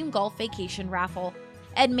annual Dream Golf Vacation Raffle.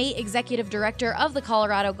 Ed Mate, Executive Director of the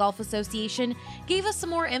Colorado Golf Association, gave us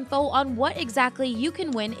some more info on what exactly you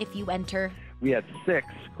can win if you enter. We had 6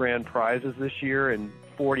 grand prizes this year and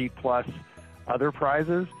 40 plus other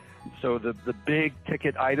prizes. So the big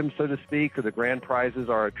ticket items, so to speak, or the grand prizes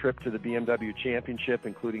are a trip to the BMW Championship,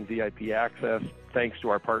 including VIP access, thanks to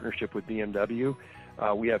our partnership with BMW.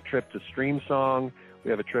 We have a trip to Stream Song.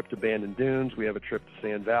 We have a trip to Bandon Dunes. We have a trip to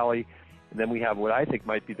Sand Valley. And then we have what I think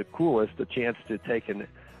might be the coolest, a chance to take a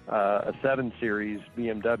 7 Series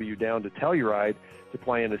BMW down to Telluride to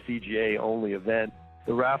play in a CGA-only event.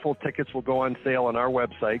 The raffle tickets will go on sale on our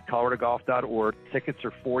website, coloradogolf.org. Tickets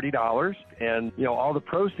are $40, and all the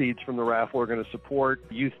proceeds from the raffle are going to support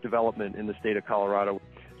youth development in the state of Colorado.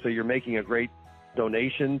 So you're making a great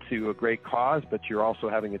donation to a great cause, but you're also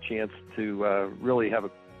having a chance to really have a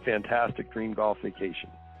fantastic dream golf vacation.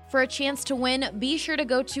 For a chance to win, be sure to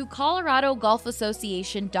go to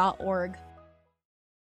coloradogolfassociation.org.